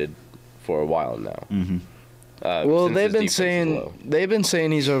overrated for a while now. Mm-hmm. Well, they've been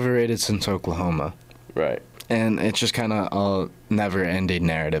saying he's overrated since Oklahoma. Right. And it's just kind of a never-ending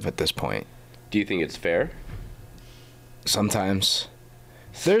narrative at this point. Do you think it's fair? Sometimes.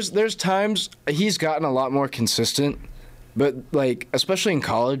 There's times he's gotten a lot more consistent, but like especially in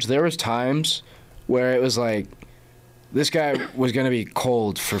college, there was times where it was like this guy was going to be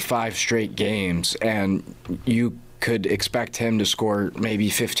cold for 5 straight games, and you could expect him to score maybe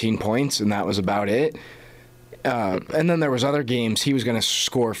 15 points, and that was about it. And then there was other games he was going to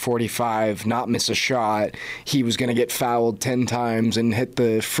score 45, not miss a shot. He was going to get fouled 10 times and hit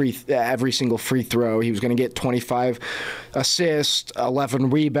the every single free throw. He was going to get 25 assists,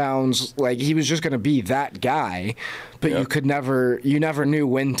 11 rebounds. Like he was just going to be that guy. But you never knew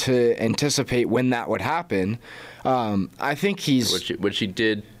when to anticipate when that would happen. I think which he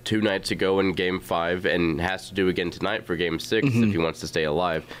did 2 nights ago in Game 5 and has to do again tonight for Game 6 if he wants to stay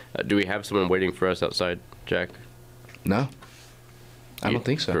alive. Do we have someone waiting for us outside, Jack? No. I don't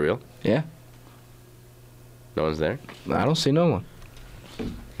think so. For real? Yeah. No one's there? I don't see no one.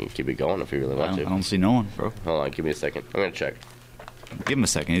 You can keep it going if you really want to. I don't see no one, bro. Hold on, give me a second. I'm gonna check. Give him a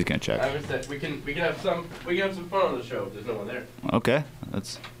second. He's gonna check. We can have some fun on the show if there's no one there. Okay,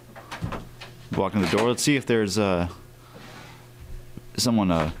 let's walk in the door. Let's see if there's someone.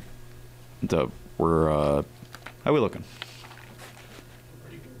 How are we looking?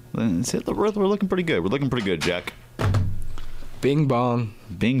 We're looking pretty good. We're looking pretty good, Jack. Bing bong.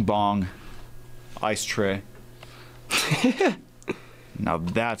 Bing bong. Ice tray. Now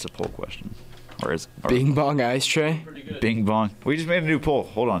that's a poll question. Or is Bing bong ice tray? Bing bong. We just made a new poll.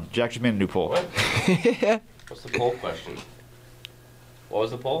 Hold on. Jack just made a new poll. What? What's the poll question? What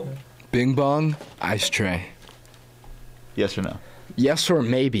was the poll? Bing bong ice tray. Yes or no? Yes or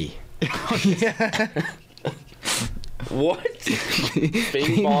maybe. What?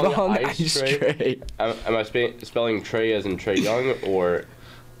 Bing bong ice tray? Am I spelling Trey as in Trae Young or?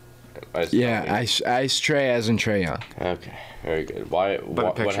 Ice tray as in Trae Young. Okay, very good.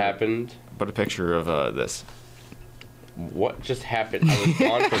 What happened? Put a picture of this. What just happened? I was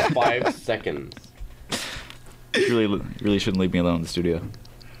gone for 5 seconds. You really shouldn't leave me alone in the studio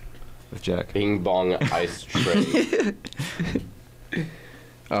with Jack. Bing bong ice tray.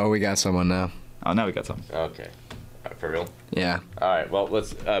 Oh, we got someone now. Oh, now we got someone. Okay. For real? Yeah. All right. Well,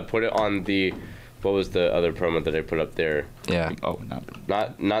 let's put it on the. What was the other promo that I put up there? Yeah. Oh,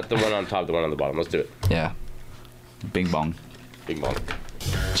 not the one on top, the one on the bottom. Let's do it. Yeah. Bing bong. Bing bong.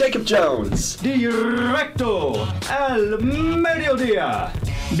 Jacob Jones. Directo al mediodía.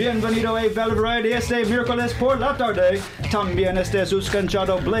 Bienvenido a Valley Variety este miércoles por la tarde. También estés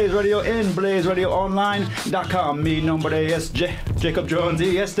escuchando Blaze Radio en blazeradioonline.com. Mi nombre es Jacob Jones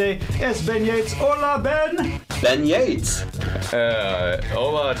y este es Ben Yates. Hola, Ben. Ben Yates.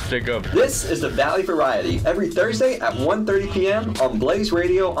 Hola, Jacob. This is the Valley Variety every Thursday at 1:30 p.m. on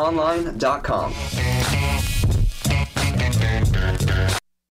blazeradioonline.com.